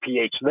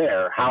 pH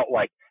there? How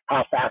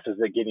fast is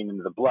it getting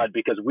into the blood?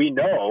 Because we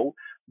know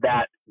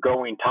that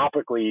going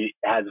topically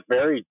has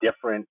very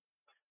different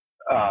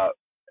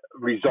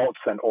results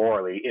than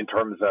orally in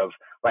terms of,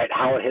 right,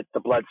 how it hits the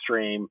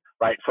bloodstream,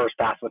 right, first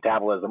pass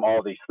metabolism,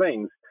 all these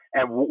things.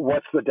 And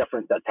what's the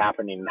difference that's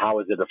happening, and how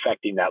is it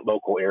affecting that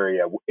local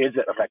area? Is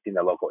it affecting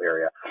the local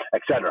area,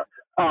 et cetera?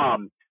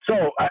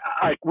 So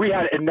like we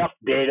had enough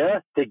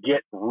data to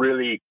get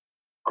really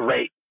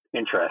great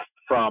interest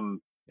from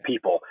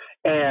people.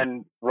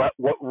 And what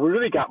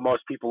really got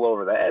most people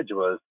over the edge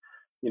was,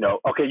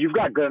 okay, you've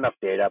got good enough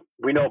data.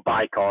 We know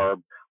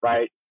bicarb,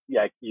 right?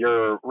 Yeah,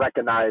 you're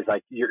recognized,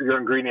 like your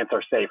ingredients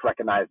are safe,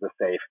 recognized as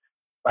safe,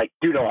 like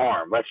do no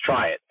harm. Let's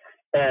try it.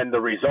 And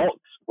the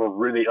results were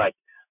really like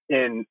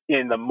in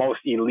the most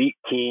elite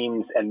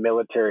teams and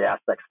military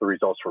aspects, the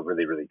results were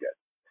really, really good.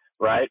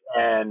 Right.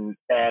 And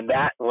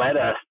that led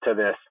us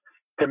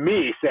to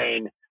me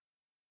saying,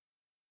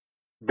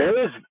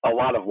 there is a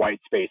lot of white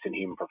space in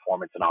human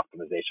performance and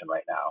optimization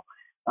right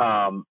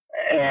now.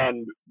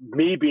 And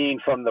me being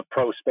from the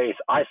pro space,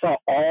 I saw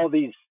all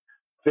these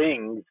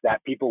things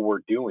that people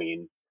were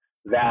doing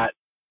that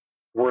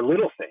were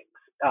little things,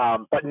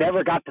 but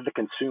never got to the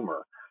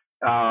consumer.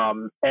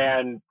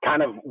 And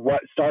kind of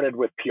what started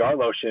with PR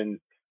lotion,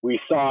 we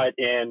saw it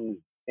in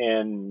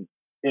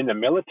the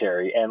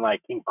military, and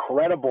like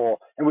incredible.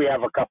 And we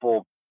have a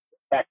couple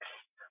ex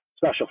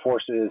special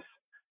forces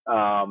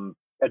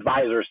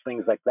advisors,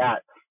 things like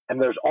that. And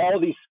there's all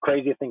these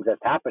crazy things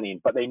that's happening,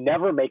 but they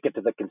never make it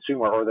to the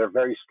consumer, or they're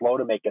very slow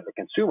to make it to the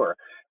consumer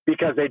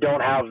because they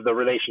don't have the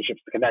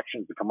relationships, the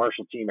connections, the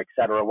commercial team, et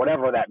cetera,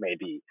 whatever that may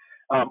be,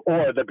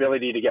 or the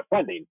ability to get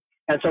funding.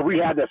 And so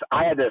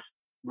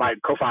my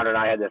co-founder and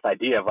I had this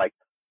idea of like,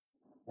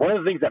 one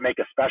of the things that make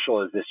us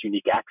special is this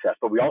unique access,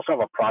 but we also have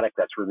a product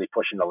that's really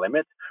pushing the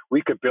limits.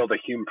 We could build a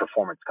human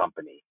performance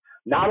company,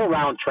 not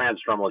around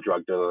transdermal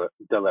drug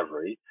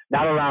delivery,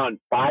 not around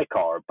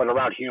bicarb, but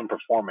around human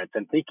performance,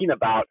 and thinking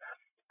about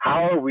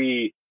how are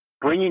we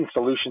bringing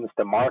solutions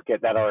to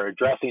market that are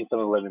addressing some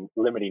of the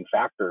limiting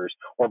factors,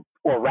 or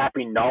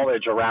wrapping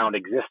knowledge around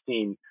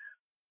existing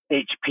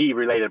HP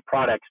related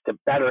products to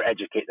better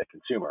educate the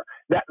consumer.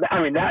 That's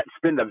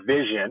been the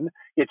vision.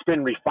 It's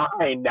been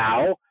refined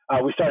now.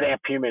 We started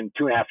Amp Human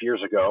 2.5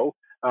 years ago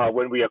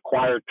when we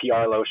acquired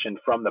PR Lotion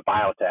from the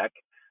biotech,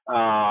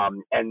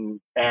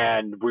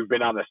 and we've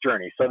been on this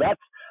journey. So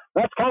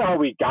that's kind of how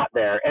we got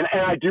there. And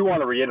I do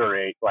want to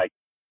reiterate, like,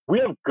 we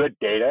have good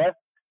data.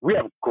 We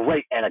have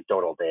great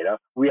anecdotal data.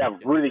 We have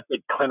really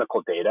good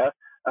clinical data,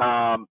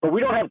 but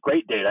we don't have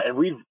great data. And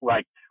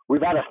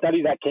we've had a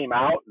study that came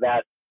out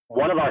that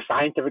one of our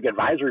scientific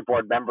advisory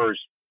board members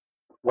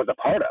was a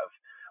part of,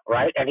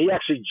 right? And he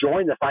actually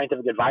joined the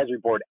scientific advisory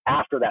board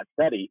after that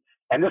study.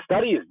 And the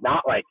study is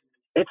not like,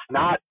 it's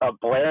not a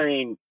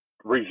blaring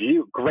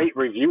great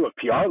review of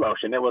PR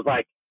Lotion. It was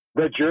like,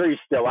 the jury's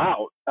still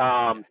out.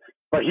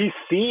 But he's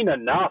seen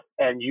enough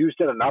and used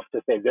it enough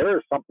to say there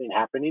is something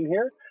happening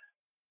here.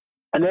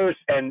 And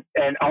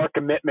and our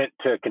commitment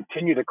to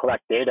continue to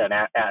collect data and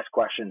ask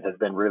questions has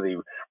been really,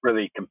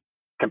 really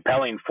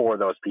compelling for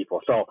those people.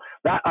 So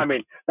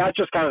that's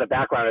just kind of the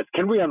background. Is,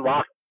 can we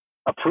unlock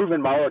a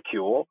proven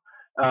molecule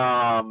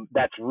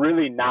that's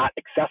really not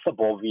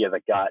accessible via the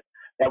gut,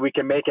 that we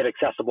can make it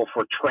accessible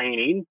for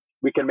training,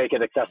 we can make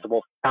it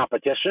accessible for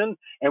competition,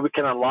 and we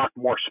can unlock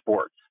more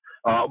sports,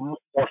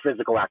 more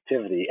physical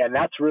activity. And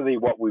that's really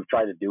what we've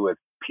tried to do with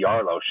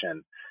PR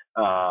Lotion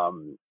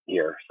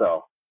here.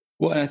 So,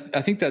 well, and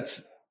I think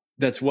that's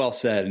well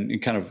said, and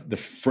kind of the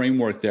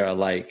framework there I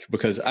like,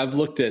 because I've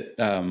looked at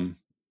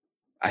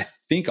I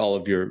think all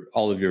the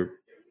data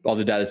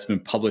that's been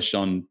published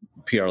on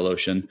PR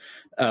Lotion,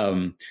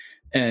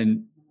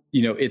 and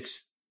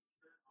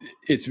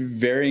it's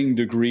varying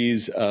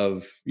degrees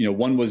of,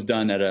 one was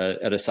done at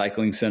a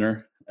cycling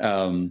center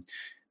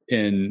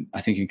in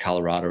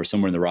Colorado or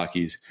somewhere in the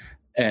Rockies,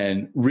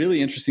 and really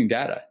interesting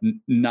data.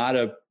 Not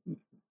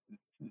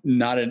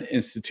an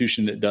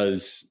institution that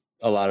does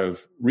a lot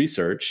of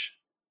research,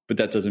 but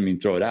that doesn't mean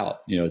throw it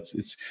out.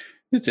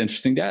 It's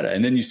interesting data.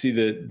 And then you see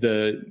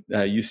the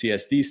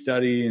UCSD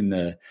study and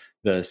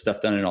the stuff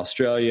done in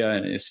Australia,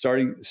 and it's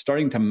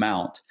starting to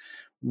mount.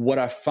 What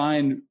I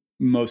find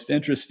most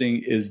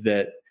interesting is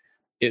that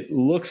it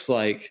looks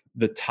like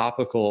the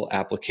topical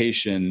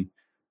application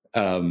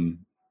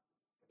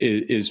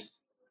is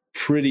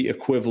pretty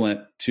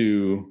equivalent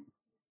to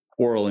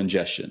oral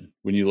ingestion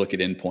when you look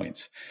at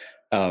endpoints.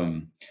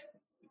 And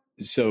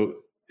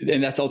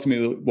that's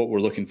ultimately what we're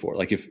looking for.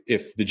 Like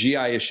if the GI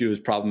issue is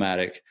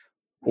problematic,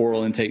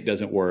 oral intake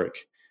doesn't work,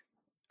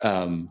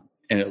 and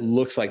it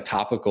looks like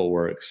topical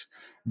works,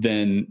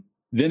 then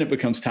it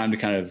becomes time to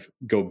kind of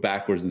go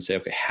backwards and say,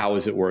 okay, how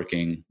is it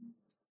working?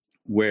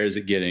 Where is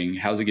it getting?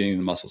 How's it getting to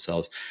the muscle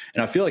cells?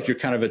 And I feel like you're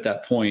kind of at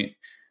that point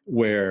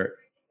where,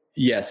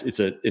 yes, it's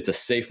a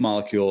safe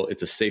molecule.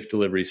 It's a safe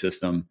delivery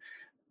system.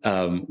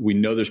 We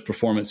know there's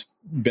performance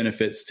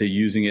benefits to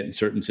using it in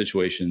certain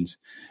situations,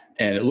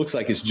 and it looks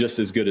like it's just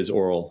as good as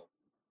oral,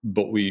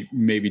 but we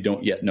maybe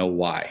don't yet know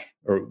why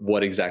or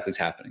what exactly is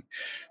happening.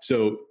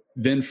 So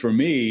then for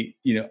me,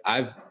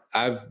 I've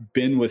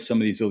been with some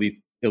of these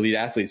elite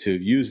athletes who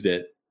have used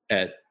it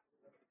at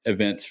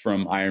events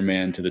from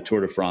Ironman to the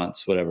Tour de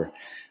France, whatever,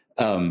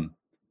 and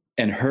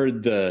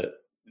heard the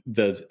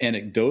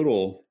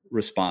anecdotal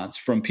response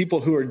from people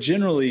who are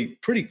generally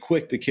pretty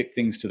quick to kick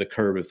things to the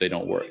curb if they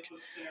don't work,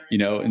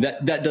 and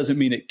that doesn't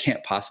mean it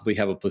can't possibly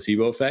have a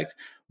placebo effect,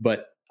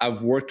 but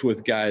I've worked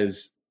with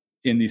guys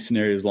in these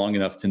scenarios long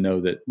enough to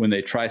know that when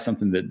they try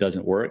something that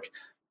doesn't work,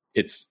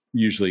 it's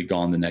usually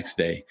gone the next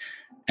day.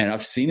 And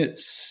I've seen it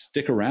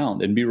stick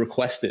around and be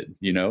requested,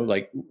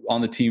 like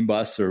on the team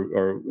bus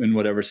or in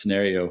whatever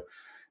scenario.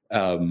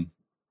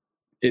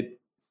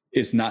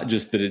 It's not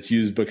just that it's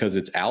used because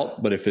it's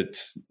out, but if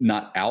it's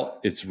not out,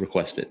 it's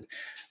requested.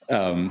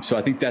 So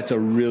I think that's a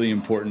really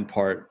important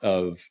part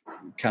of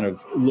kind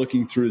of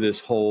looking through this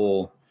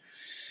whole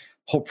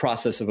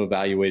process of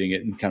evaluating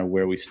it and kind of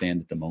where we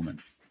stand at the moment.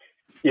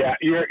 Yeah,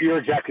 you're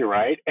exactly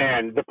right.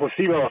 And the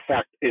placebo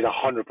effect is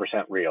 100%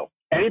 real.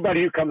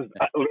 Anybody who comes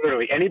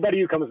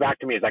back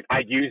to me is like, I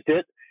used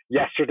it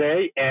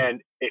yesterday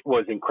and it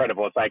was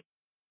incredible. It's like,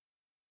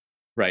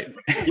 right.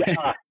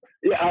 Yeah.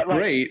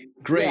 Great.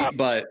 Yeah,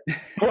 but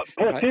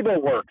placebo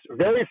works.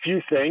 Very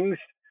few things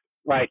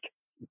like,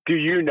 do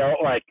you know,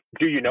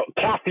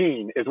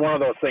 caffeine is one of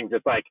those things.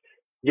 It's like,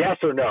 yes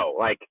or no,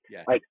 like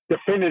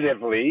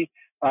definitively.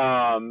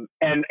 And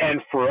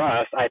for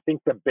us, I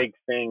think the big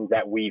thing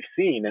that we've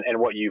seen and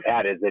what you've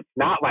had is it's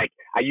not like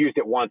I used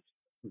it once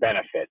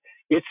benefit.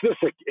 It's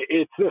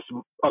this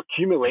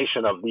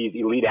accumulation of these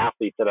elite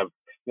athletes that have,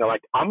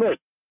 like, I'm going to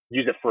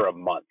use it for a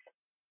month.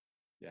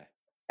 Yeah.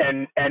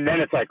 And then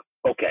it's like,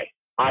 okay,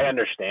 I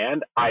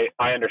understand. I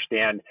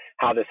understand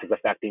how this is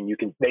affecting.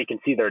 They can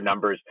see their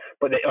numbers,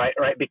 but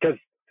right, because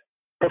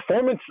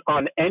performance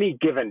on any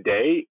given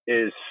day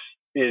is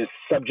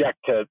subject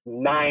to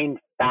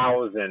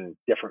 9,000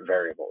 different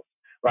variables,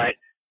 right?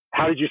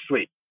 How did you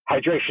sleep?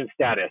 Hydration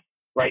status,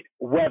 right?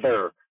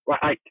 Weather,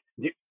 right?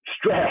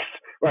 Stress,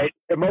 right?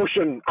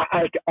 Emotion,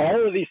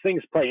 all of these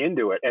things play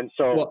into it. And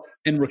so,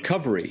 and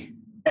recovery,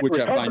 which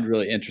I find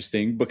really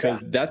interesting because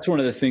that's one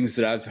of the things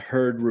that I've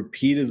heard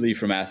repeatedly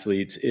from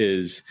athletes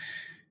is,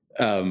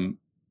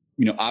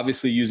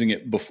 obviously using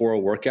it before a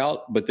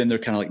workout, but then they're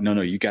kind of like, no,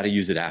 you got to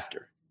use it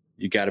after.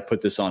 You got to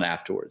put this on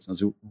afterwards. And I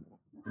was like,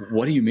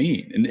 what do you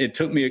mean? And it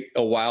took me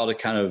a while to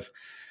kind of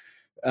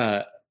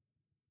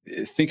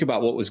think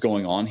about what was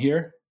going on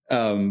here.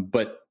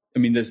 But I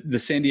mean, the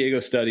San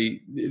Diego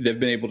study, they've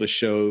been able to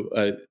show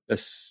a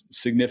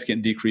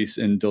significant decrease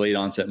in delayed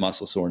onset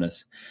muscle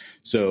soreness.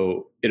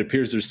 So it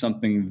appears there's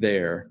something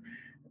there.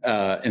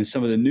 And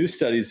some of the new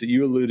studies that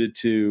you alluded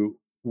to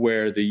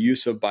where the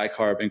use of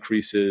bicarb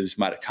increases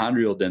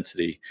mitochondrial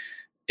density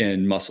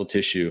in muscle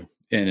tissue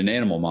in an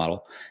animal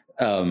model,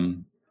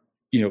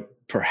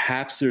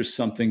 perhaps there's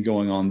something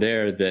going on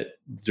there that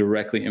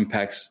directly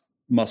impacts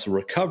muscle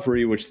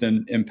recovery, which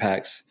then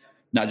impacts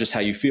not just how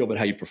you feel, but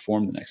how you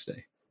perform the next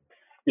day.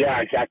 Yeah,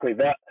 exactly.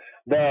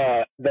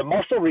 The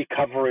muscle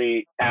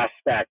recovery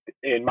aspect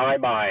in my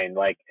mind,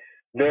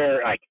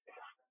 there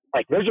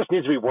just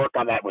needs to be work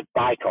on that with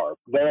bicarb,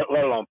 let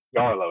alone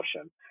yard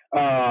lotion.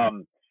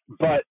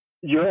 But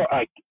you're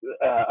right.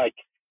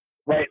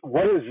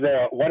 What is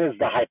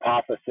the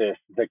hypothesis,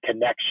 the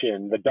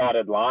connection, the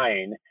dotted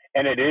line?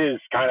 And it is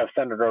kind of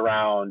centered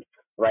around,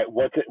 right,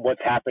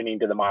 what's happening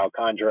to the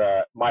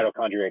mitochondria,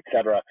 et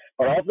cetera.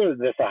 But also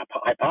this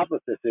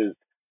hypothesis is,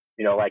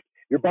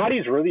 your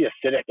body's really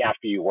acidic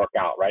after you work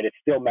out, right? It's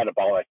still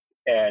metabolic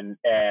and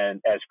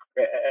as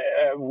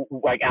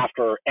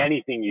after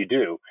anything you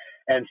do.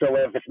 And so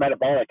if it's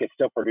metabolic, it's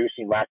still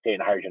producing lactate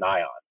and hydrogen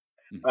ion.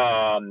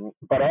 Mm-hmm.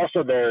 But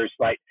also there's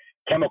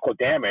chemical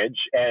damage,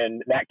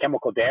 and that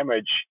chemical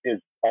damage is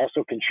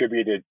also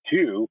contributed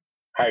to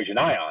hydrogen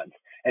ions.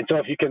 And so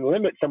if you can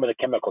limit some of the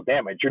chemical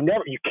damage, you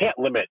can't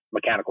limit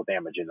mechanical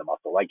damage in the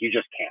muscle. You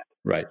just can't.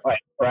 Right.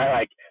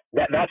 Right.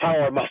 That's how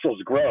our muscles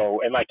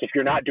grow. And if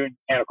you're not doing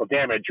mechanical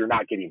damage, you're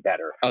not getting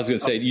better. I was going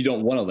to say, you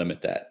don't want to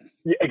limit that.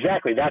 Yeah,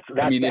 exactly. That's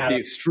at the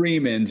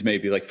extreme ends,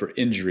 maybe for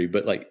injury,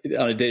 but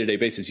on a day-to-day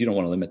basis, you don't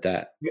want to limit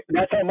that.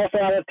 That's how muscle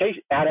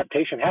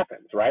adaptation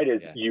happens, right?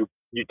 You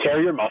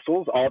tear your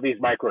muscles, all these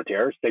micro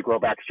tears, they grow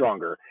back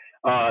stronger.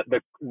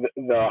 The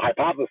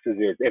hypothesis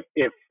is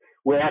if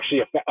we're actually,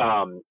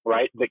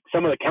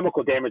 some of the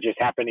chemical damage is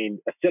happening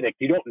acidic.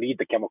 You don't need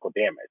the chemical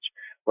damage,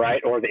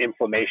 right? Or the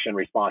inflammation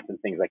response and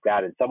things like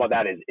that. And some of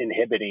that is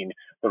inhibiting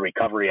the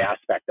recovery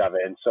aspect of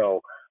it. And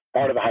so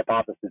part of the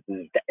hypothesis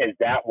is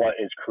that what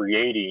is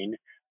creating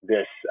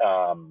this,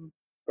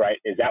 right?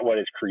 Is that what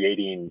is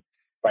creating,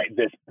 right,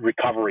 this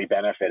recovery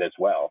benefit as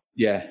well?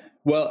 Yeah.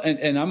 Well,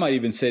 and I might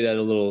even say that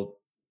a little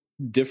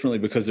differently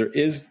because there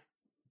is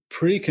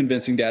pretty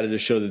convincing data to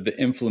show that the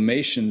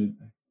inflammation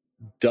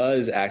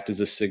does act as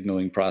a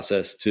signaling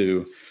process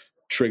to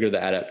trigger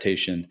the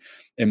adaptation.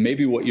 And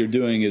maybe what you're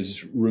doing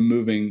is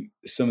removing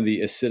some of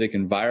the acidic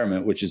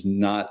environment, which is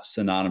not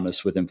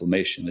synonymous with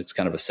inflammation. It's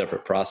kind of a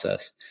separate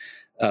process.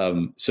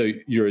 So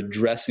you're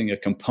addressing a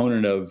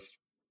component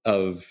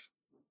of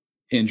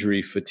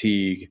injury,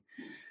 fatigue,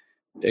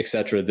 et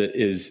cetera, that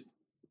is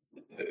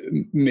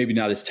maybe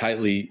not as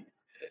tightly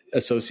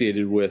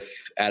associated with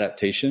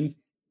adaptation,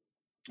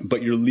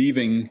 but you're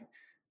leaving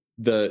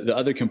the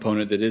other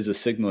component that is a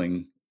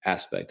signaling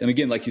aspect. And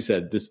again, like you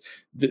said,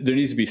 there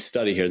needs to be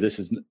study here.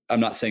 I'm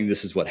not saying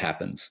this is what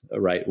happens,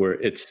 right? We're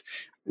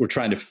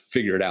trying to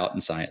figure it out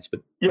in science, but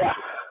yeah.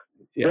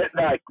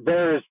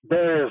 There's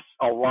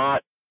a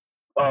lot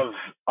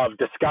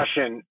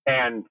discussion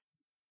and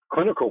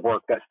clinical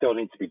work that still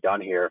needs to be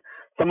done here.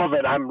 Some of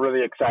it I'm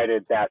really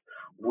excited that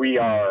we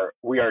are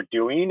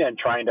doing and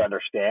trying to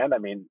understand. I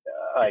mean,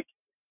 like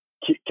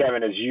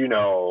Kevin, as you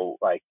know,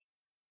 like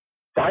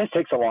science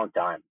takes a long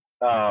time.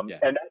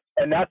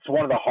 And that's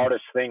one of the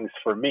hardest things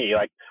for me.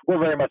 Like we're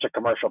very much a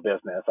commercial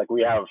business. Like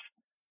we have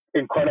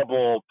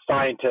incredible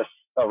scientists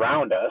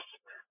around us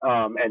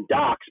and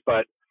docs,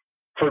 but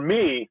for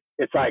me,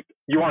 it's like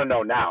you want to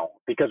know now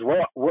because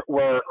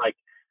we're like,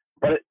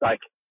 but like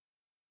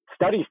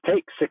studies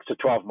take 6 to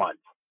 12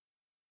 months.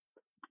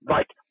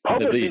 Like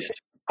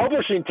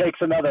publishing takes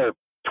another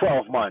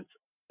 12 months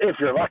if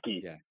you're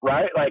lucky,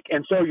 right? Like,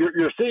 and so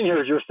you're sitting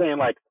here, you're saying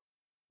like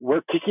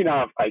we're kicking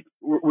off. Like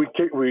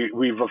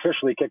we've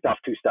officially kicked off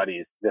 2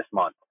 studies this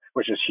month,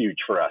 which is huge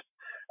for us.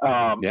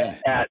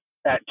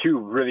 At 2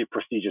 really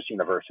prestigious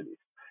universities.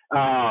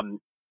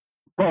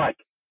 But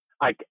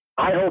like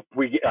I hope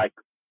we get like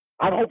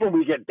I'm hoping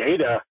we get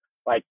data,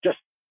 like just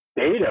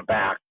data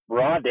back,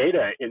 raw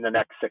data in the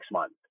next 6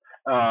 months.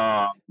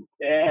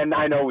 And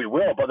I know we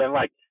will, but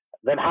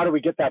then how do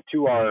we get that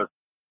to our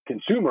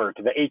consumer,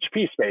 to the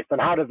HP space? Then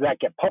how does that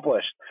get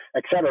published,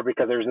 et cetera?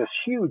 Because there's this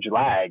huge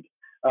lag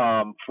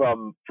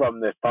from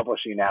this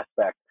publishing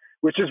aspect,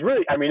 which is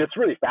really, I mean, it's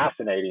really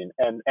fascinating.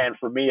 And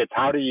for me, it's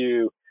how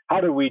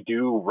do we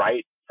do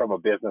right from a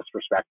business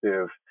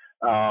perspective?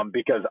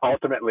 Because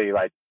ultimately,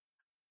 like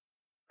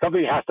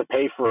somebody has to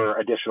pay for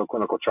additional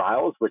clinical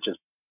trials, which is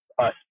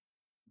us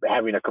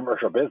having a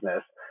commercial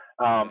business.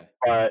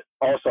 But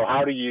also,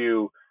 how do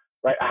you,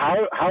 right?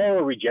 How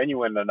are we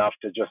genuine enough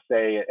to just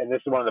say, and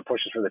this is one of the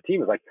pushes for the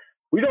team, is like,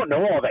 we don't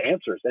know all the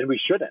answers and we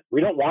shouldn't.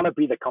 We don't want to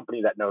be the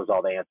company that knows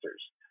all the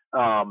answers.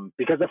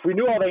 Because if we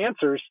knew all the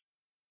answers,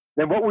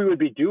 then what we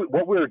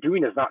were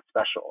doing is not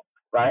special,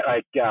 right?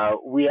 Like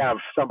we have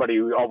somebody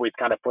who always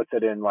kind of puts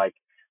it in like,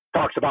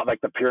 talks about like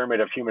the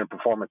pyramid of human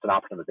performance and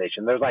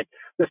optimization. There's like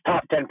this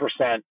top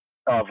 10%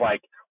 of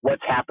like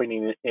what's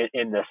happening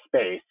in this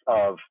space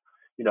of,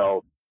 you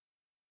know,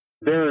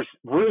 there's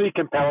really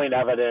compelling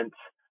evidence,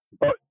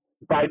 but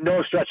by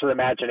no stretch of the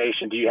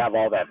imagination do you have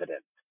all the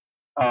evidence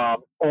or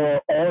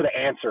all the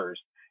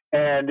answers.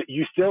 And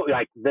you still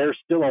like, there's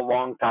still a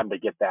long time to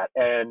get that.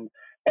 And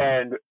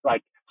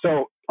like,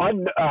 so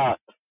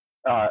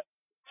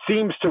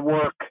seems to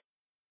work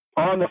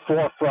on the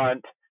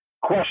forefront,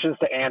 questions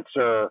to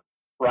answer,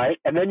 right?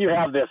 And then you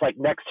have this like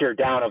next tier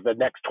down of the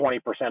next 20%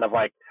 of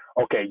like,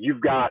 okay,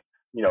 you've got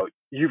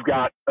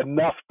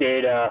enough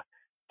data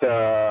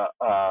to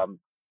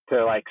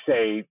like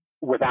say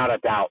without a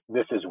doubt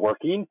this is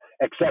working,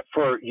 except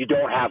for you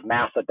don't have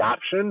mass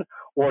adoption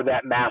or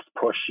that mass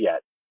push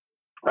yet,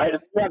 right?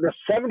 And you have the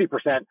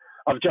 70%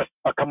 of just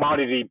a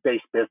commodity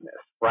based business,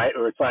 right?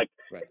 Or it's like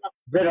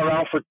been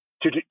around for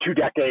two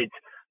decades,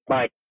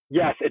 like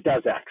yes, it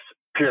does X,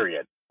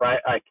 period. Right.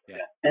 Like,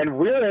 and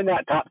we're in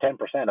that top 10%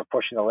 of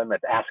pushing the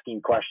limits, asking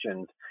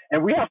questions,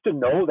 and we have to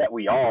know that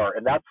we are.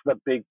 And that's the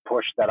big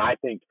push that I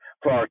think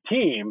for our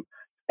team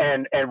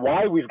and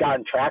why we've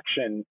gotten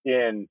traction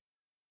in,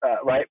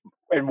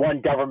 and won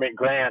government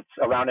grants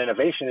around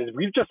innovation is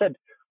we've just said,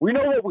 we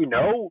know what we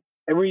know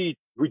and we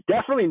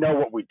definitely know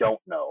what we don't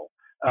know.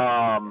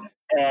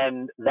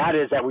 And that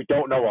is that we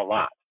don't know a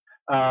lot,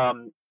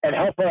 and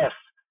help us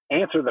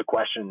answer the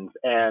questions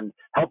and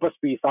help us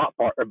be thought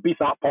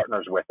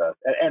partners with us.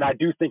 And I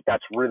do think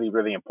that's really,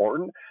 really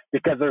important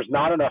because there's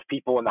not enough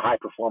people in the high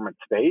performance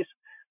space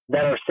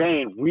that are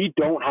saying we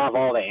don't have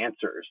all the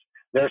answers.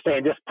 They're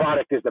saying this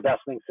product is the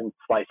best thing since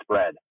sliced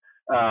bread.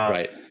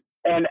 Right.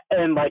 And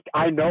like,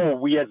 I know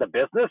we as a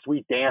business,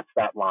 we dance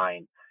that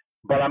line,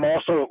 but I'm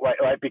also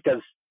like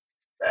because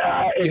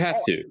you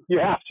have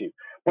to.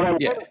 But I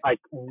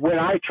like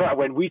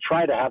when we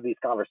try to have these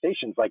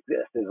conversations like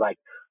this is like,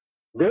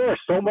 there is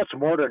so much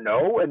more to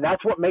know, and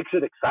that's what makes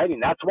it exciting.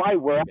 That's why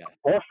we're at the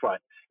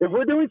forefront. If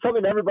we're doing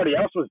something everybody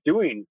else was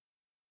doing,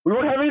 we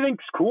wouldn't have anything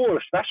cool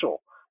or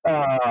special.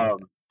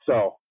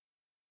 So,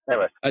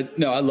 anyways.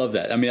 I love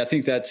that. I mean, I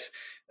think that's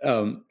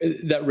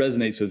that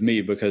resonates with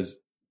me because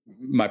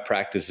my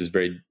practice is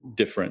very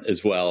different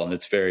as well, and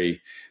it's very,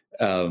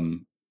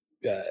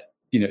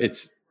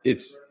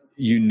 it's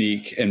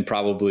unique, and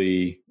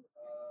probably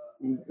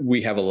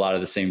we have a lot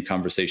of the same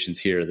conversations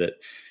here that.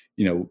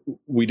 You know,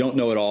 we don't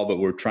know it all, but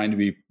we're trying to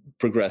be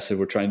progressive.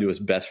 We're trying to do what's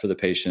best for the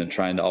patient,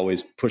 trying to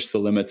always push the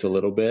limits a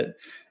little bit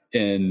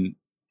in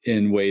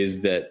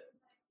ways that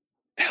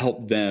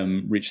help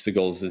them reach the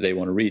goals that they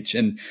want to reach.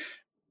 And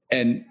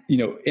you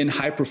know, in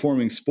high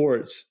performing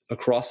sports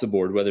across the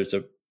board, whether it's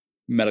a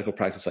medical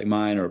practice like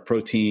mine or a pro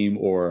team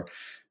or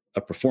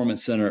a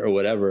performance center or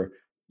whatever,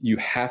 you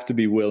have to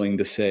be willing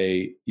to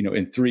say, you know,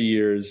 in 3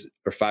 years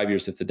or 5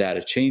 years, if the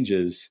data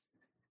changes,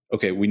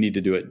 okay, we need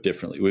to do it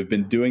differently. We've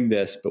been doing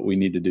this, but we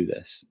need to do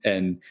this.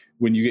 And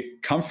when you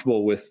get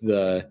comfortable with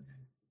the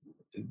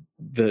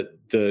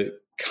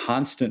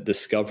constant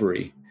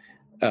discovery,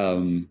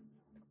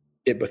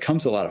 it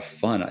becomes a lot of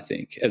fun, I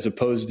think, as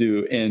opposed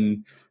to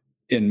in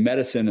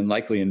medicine and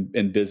likely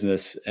in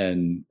business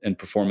and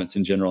performance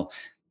in general.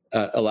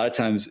 A lot of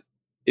times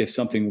if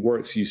something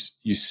works,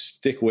 you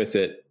stick with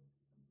it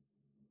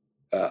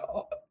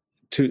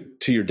to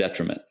your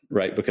detriment,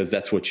 right? Because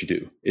that's what you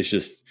do. It's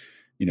just,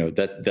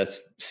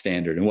 that's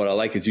standard. And what I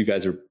like is you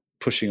guys are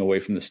pushing away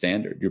from the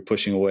standard. You're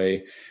pushing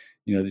away,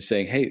 they're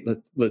saying, hey,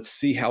 let's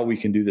see how we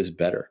can do this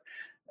better.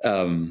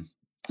 And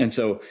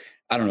so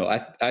I don't know.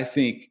 I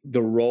think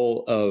the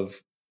role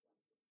of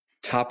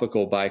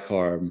topical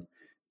bicarb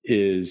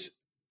is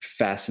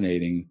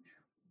fascinating.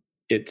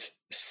 It's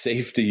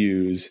safe to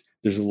use.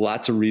 There's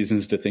lots of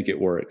reasons to think it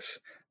works.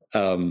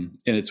 And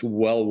it's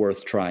well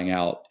worth trying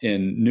out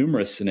in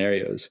numerous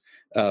scenarios.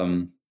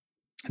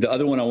 The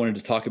other one I wanted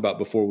to talk about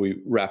before we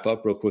wrap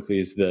up real quickly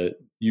is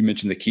you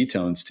mentioned the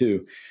ketones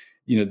too.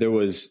 There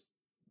was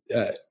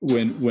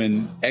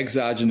when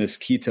exogenous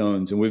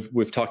ketones, and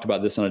we've talked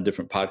about this on a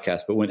different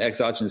podcast, but when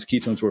exogenous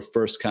ketones were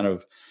first kind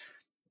of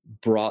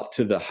brought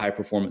to the high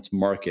performance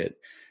market,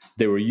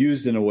 they were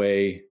used in a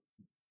way,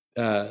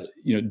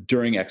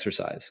 during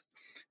exercise.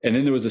 And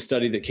then there was a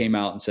study that came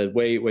out and said,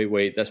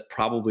 wait, that's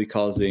probably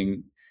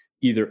causing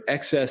either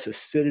excess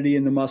acidity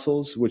in the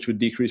muscles, which would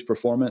decrease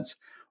performance,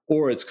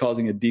 or it's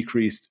causing a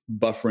decreased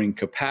buffering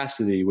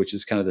capacity, which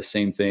is kind of the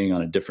same thing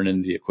on a different end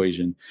of the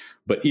equation.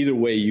 But either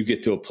way, you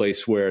get to a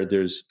place where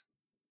there's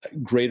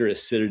greater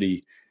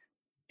acidity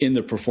in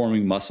the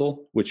performing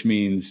muscle, which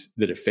means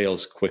that it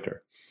fails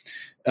quicker.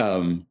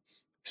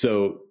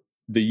 So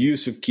the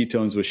use of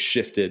ketones was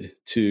shifted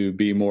to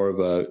be more of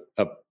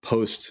a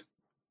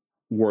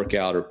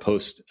post-workout or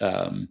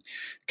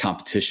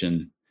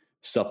post-competition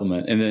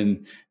supplement. And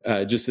then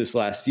just this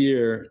last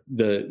year,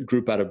 the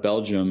group out of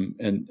Belgium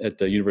and at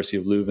the University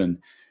of Leuven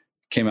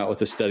came out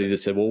with a study that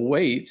said, well,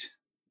 wait,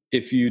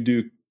 if you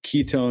do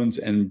ketones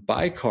and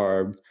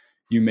bicarb,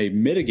 you may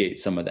mitigate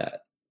some of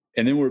that.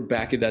 And then we're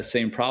back at that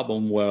same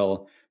problem.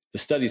 Well, the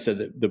study said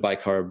that the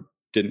bicarb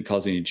didn't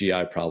cause any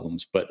GI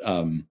problems, but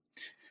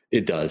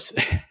it does.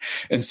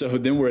 And so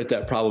then we're at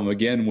that problem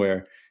again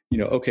where,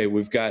 okay,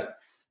 we've got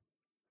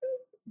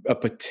a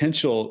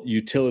potential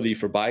utility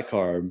for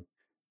bicarb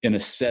in a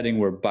setting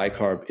where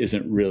bicarb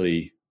isn't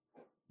really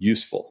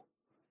useful.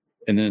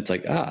 And then it's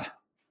like,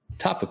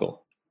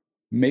 topical,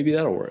 maybe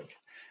that'll work.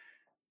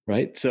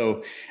 Right.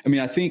 So,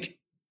 I think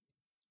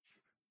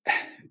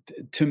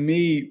to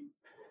me,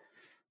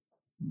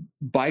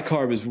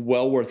 bicarb is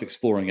well worth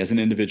exploring as an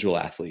individual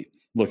athlete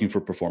looking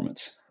for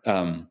performance.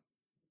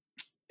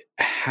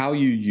 How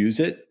you use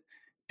it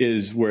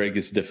is where it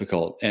gets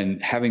difficult,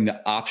 and having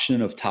the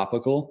option of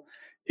topical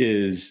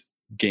is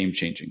game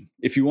changing.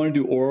 If you want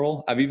to do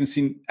oral, I've even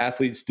seen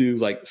athletes do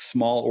like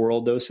small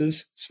oral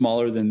doses,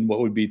 smaller than what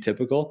would be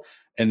typical,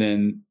 and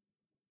then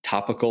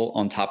topical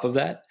on top of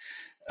that.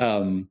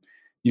 I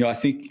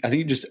think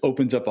it just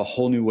opens up a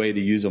whole new way to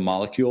use a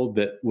molecule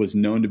that was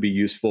known to be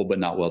useful but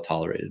not well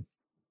tolerated.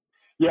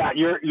 Yeah,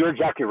 you're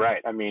exactly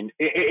right.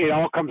 It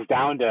all comes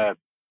down to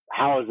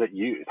how is it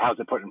used, how is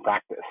it put in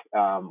practice,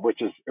 which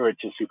is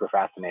super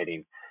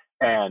fascinating.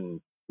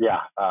 And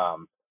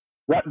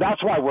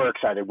that's why we're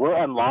excited.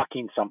 We're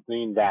unlocking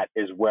something that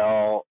is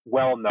well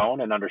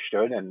known and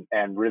understood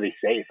and really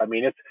safe.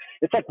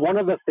 It's like one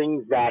of the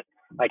things that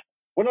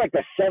one of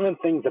the 7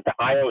 things that the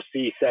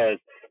IOC says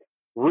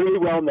really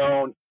well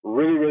known,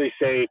 really, really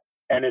safe,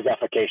 and is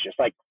efficacious.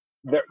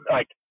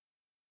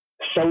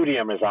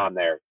 Sodium is on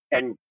there,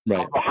 and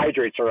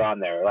carbohydrates are on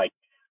there.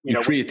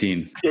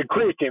 Creatine.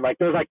 Creatine.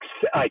 There's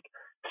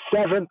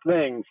 7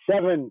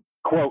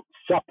 quote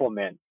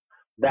supplements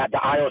that the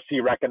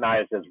IOC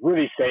recognized as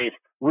really safe,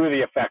 really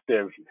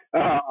effective.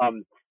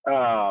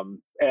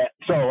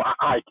 So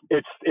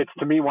it's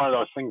to me one of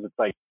those things that's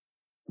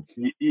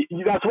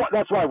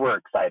that's why we're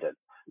excited.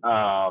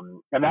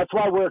 And that's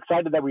why we're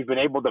excited that we've been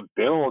able to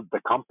build the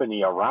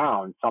company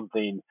around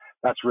something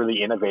that's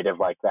really innovative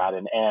like that,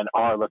 and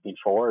are looking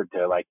forward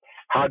to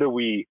how do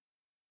we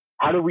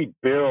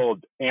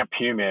build Amp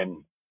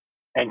Human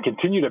and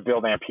continue to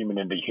build Amp Human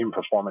into a human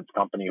performance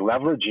company,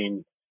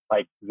 leveraging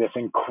this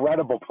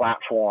incredible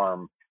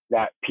platform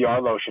that PR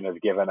Lotion has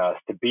given us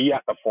to be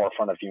at the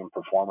forefront of human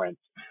performance,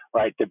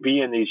 right? To be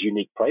in these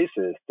unique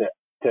places,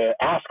 to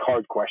ask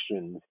hard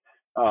questions,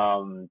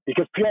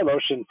 because PR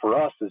Lotion for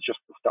us is just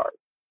the start.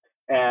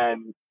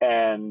 And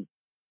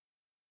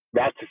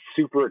that's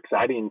super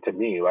exciting to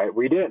me, right?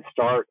 We didn't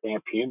start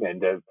Amp Human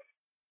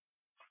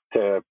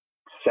to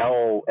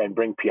sell and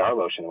bring PR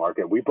Lotion to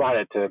market. We brought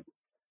it to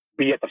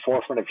be at the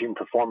forefront of human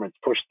performance,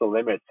 push the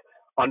limits,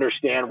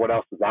 understand what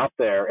else is out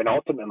there, and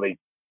ultimately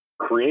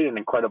create an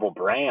incredible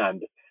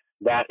brand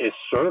that is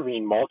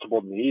serving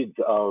multiple needs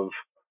of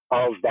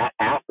that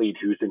athlete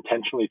who's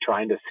intentionally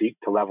trying to seek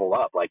to level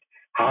up.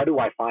 How do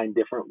I find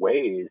different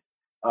ways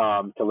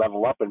to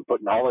level up and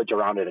put knowledge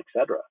around it, et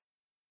cetera?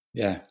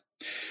 Yeah.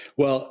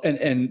 Well,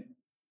 and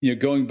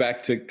going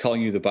back to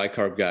calling you the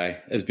bicarb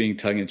guy as being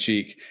tongue in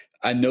cheek,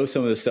 I know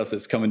some of the stuff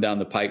that's coming down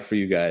the pike for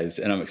you guys,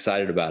 and I'm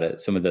excited about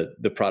it. Some of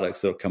the products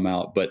that'll come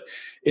out. But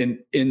in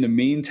the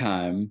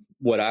meantime,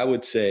 what I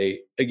would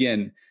say,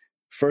 again,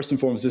 first and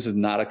foremost, this is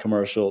not a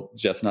commercial.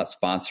 Jeff's not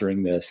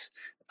sponsoring this.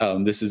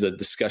 This is a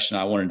discussion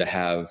I wanted to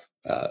have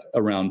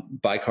around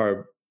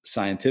bicarb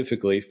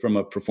scientifically from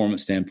a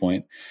performance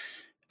standpoint.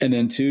 And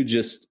then two,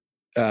 just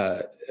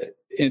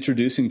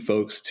introducing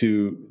folks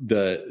to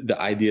the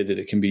idea that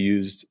it can be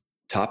used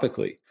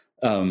topically.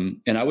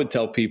 And I would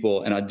tell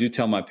people, and I do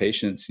tell my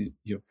patients,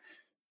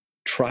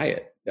 try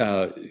it.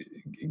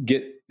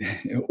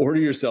 Order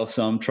yourself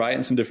some, try it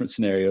in some different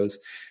scenarios.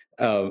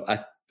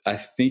 I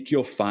think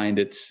you'll find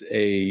it's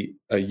a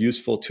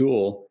useful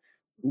tool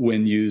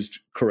when used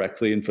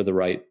correctly and for the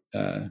right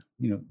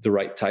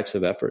types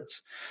of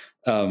efforts.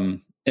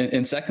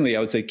 And secondly, I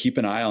would say keep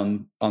an eye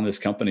on this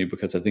company,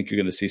 because I think you're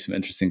going to see some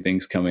interesting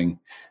things coming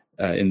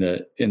in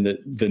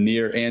the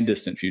near and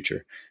distant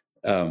future.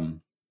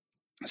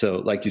 So,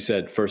 like you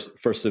said,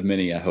 first of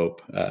many, I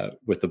hope,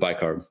 with the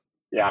Bicarb.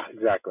 Yeah,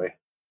 exactly.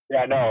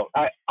 Yeah, no,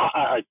 I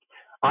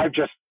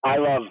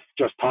love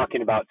just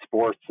talking about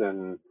sports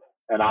and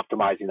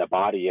optimizing the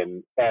body,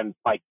 and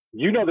like,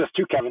 this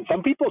too, Kevin.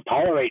 Some people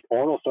tolerate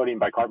oral sodium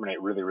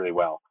bicarbonate really, really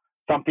well.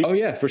 Some people, oh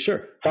yeah, for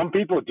sure. Some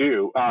people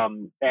do,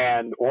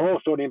 and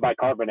oral sodium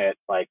bicarbonate,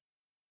 like,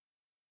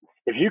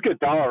 if you could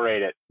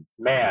tolerate it,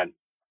 man,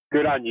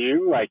 good on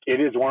you. Like,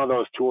 it is one of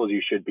those tools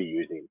you should be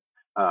using.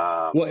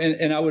 Well,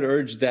 and I would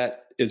urge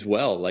that as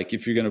well. Like,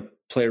 if you're going to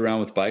play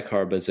around with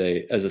bicarb as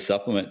a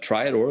supplement,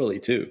 try it orally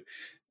too.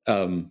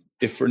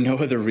 If for no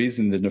other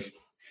reason than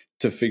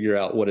to figure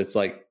out what it's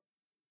like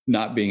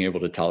not being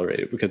able to tolerate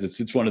it, because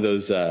it's one of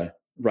those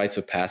rites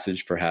of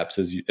passage, perhaps,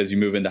 as you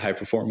move into high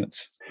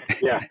performance.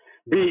 Yeah,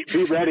 be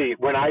ready.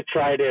 When I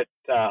tried it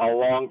a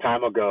long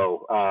time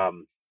ago,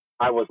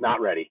 I was not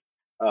ready.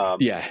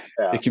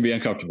 It can be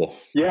uncomfortable.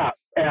 Yeah,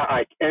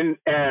 and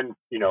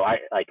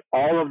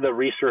all of the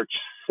research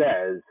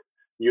says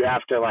you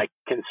have to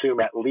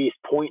consume at least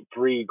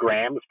 0.3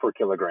 grams per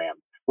kilogram,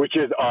 which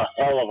is a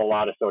hell of a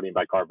lot of sodium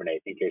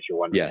bicarbonate, in case you're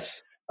wondering.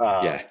 Yes.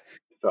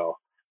 So.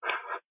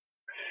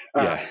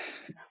 Yeah.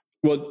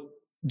 Well,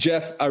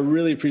 Jeff, I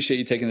really appreciate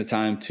you taking the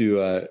time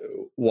to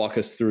walk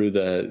us through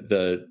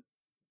the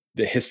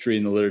history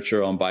and the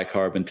literature on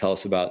bicarb, and tell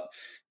us about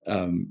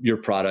your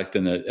product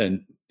and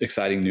an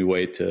exciting new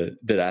way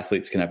that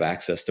athletes can have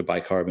access to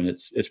bicarb and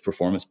its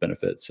performance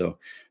benefits. So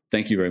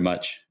thank you very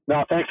much.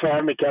 No, thanks for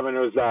having me, Kevin. It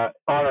was an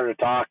honor to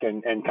talk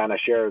and kind of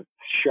share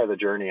the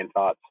journey and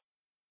thoughts.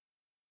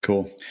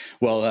 Cool.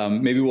 Well,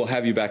 maybe we'll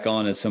have you back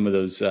on as some of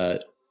those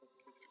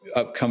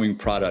upcoming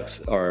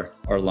products are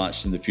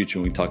launched in the future,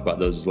 and we talk about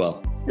those as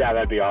well. Yeah,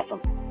 that'd be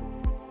awesome.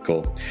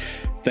 Cool.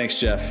 Thanks,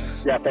 Jeff.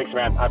 Yeah, thanks,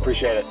 man. I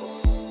appreciate it.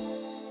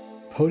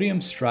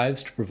 Podium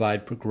strives to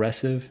provide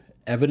progressive,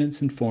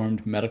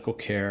 evidence-informed medical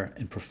care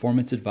and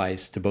performance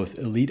advice to both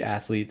elite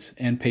athletes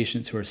and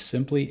patients who are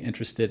simply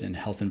interested in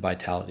health and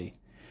vitality.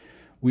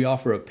 We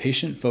offer a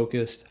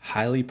patient-focused,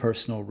 highly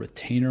personal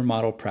retainer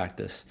model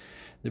practice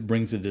that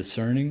brings a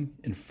discerning,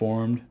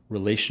 informed,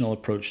 relational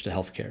approach to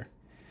healthcare.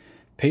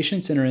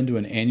 Patients enter into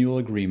an annual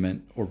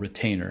agreement, or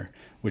retainer,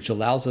 which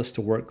allows us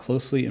to work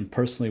closely and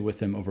personally with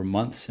them over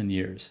months and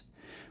years.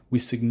 We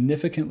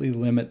significantly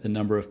limit the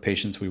number of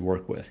patients we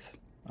work with.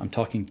 I'm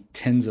talking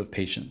tens of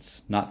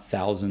patients, not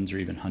thousands or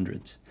even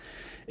hundreds.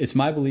 It's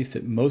my belief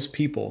that most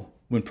people,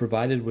 when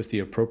provided with the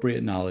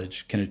appropriate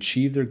knowledge, can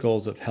achieve their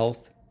goals of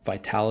health,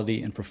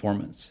 vitality, and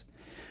performance.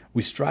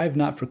 We strive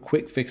not for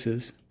quick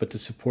fixes, but to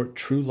support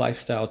true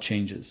lifestyle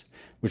changes,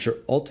 which are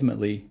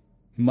ultimately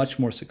much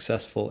more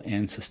successful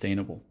and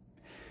sustainable.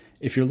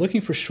 If you're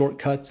looking for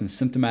shortcuts and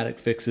symptomatic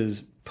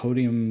fixes,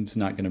 Podium's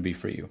not going to be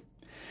for you.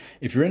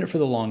 If you're in it for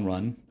the long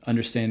run,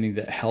 understanding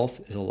that health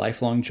is a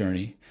lifelong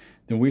journey,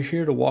 then we're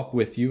here to walk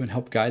with you and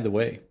help guide the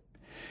way.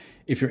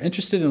 If you're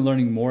interested in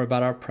learning more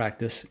about our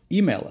practice,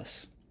 email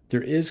us.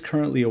 There is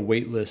currently a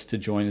wait list to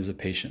join as a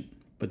patient,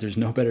 but there's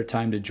no better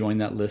time to join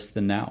that list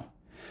than now.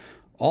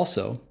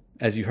 Also,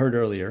 as you heard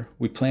earlier,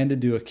 we plan to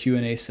do a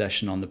Q&A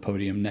session on the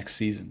Podium next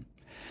season.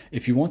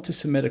 If you want to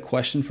submit a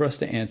question for us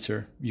to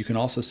answer, you can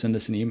also send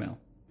us an email.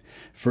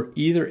 For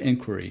either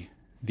inquiry,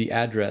 the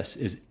address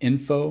is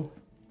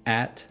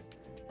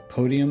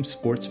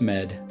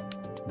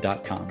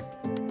info@podiumsportsmed.com.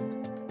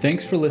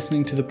 Thanks for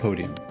listening to The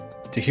Podium.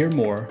 To hear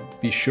more,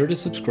 be sure to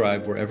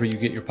subscribe wherever you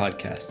get your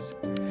podcasts.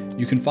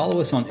 You can follow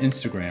us on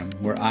Instagram,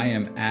 where I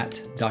am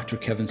at Dr.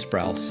 Kevin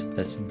Sprouse.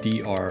 That's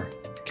Dr.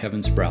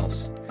 Kevin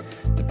Sprouse.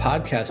 The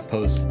podcast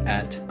posts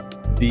at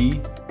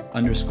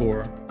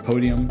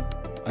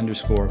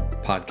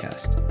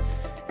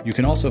 _podium_podcast. You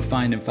can also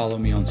find and follow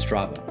me on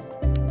Strava.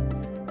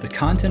 The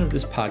content of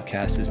this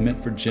podcast is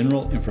meant for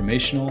general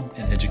informational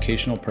and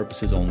educational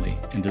purposes only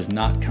and does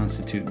not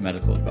constitute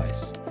medical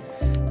advice.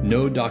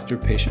 No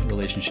doctor-patient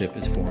relationship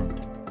is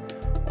formed.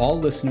 All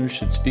listeners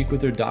should speak with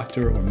their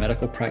doctor or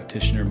medical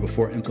practitioner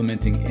before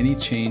implementing any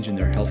change in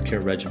their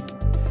healthcare regimen.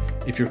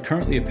 If you're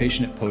currently a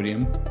patient at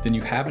Podium, then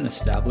you have an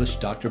established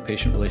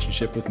doctor-patient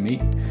relationship with me,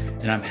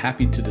 and I'm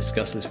happy to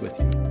discuss this with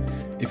you.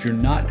 If you're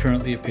not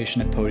currently a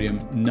patient at Podium,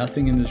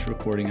 nothing in this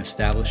recording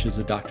establishes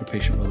a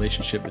doctor-patient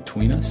relationship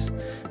between us,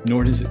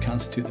 nor does it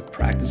constitute the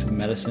practice of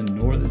medicine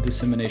nor the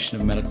dissemination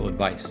of medical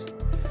advice.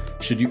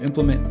 Should you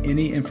implement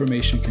any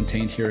information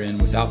contained herein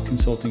without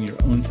consulting your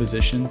own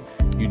physician,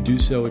 you do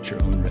so at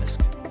your own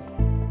risk.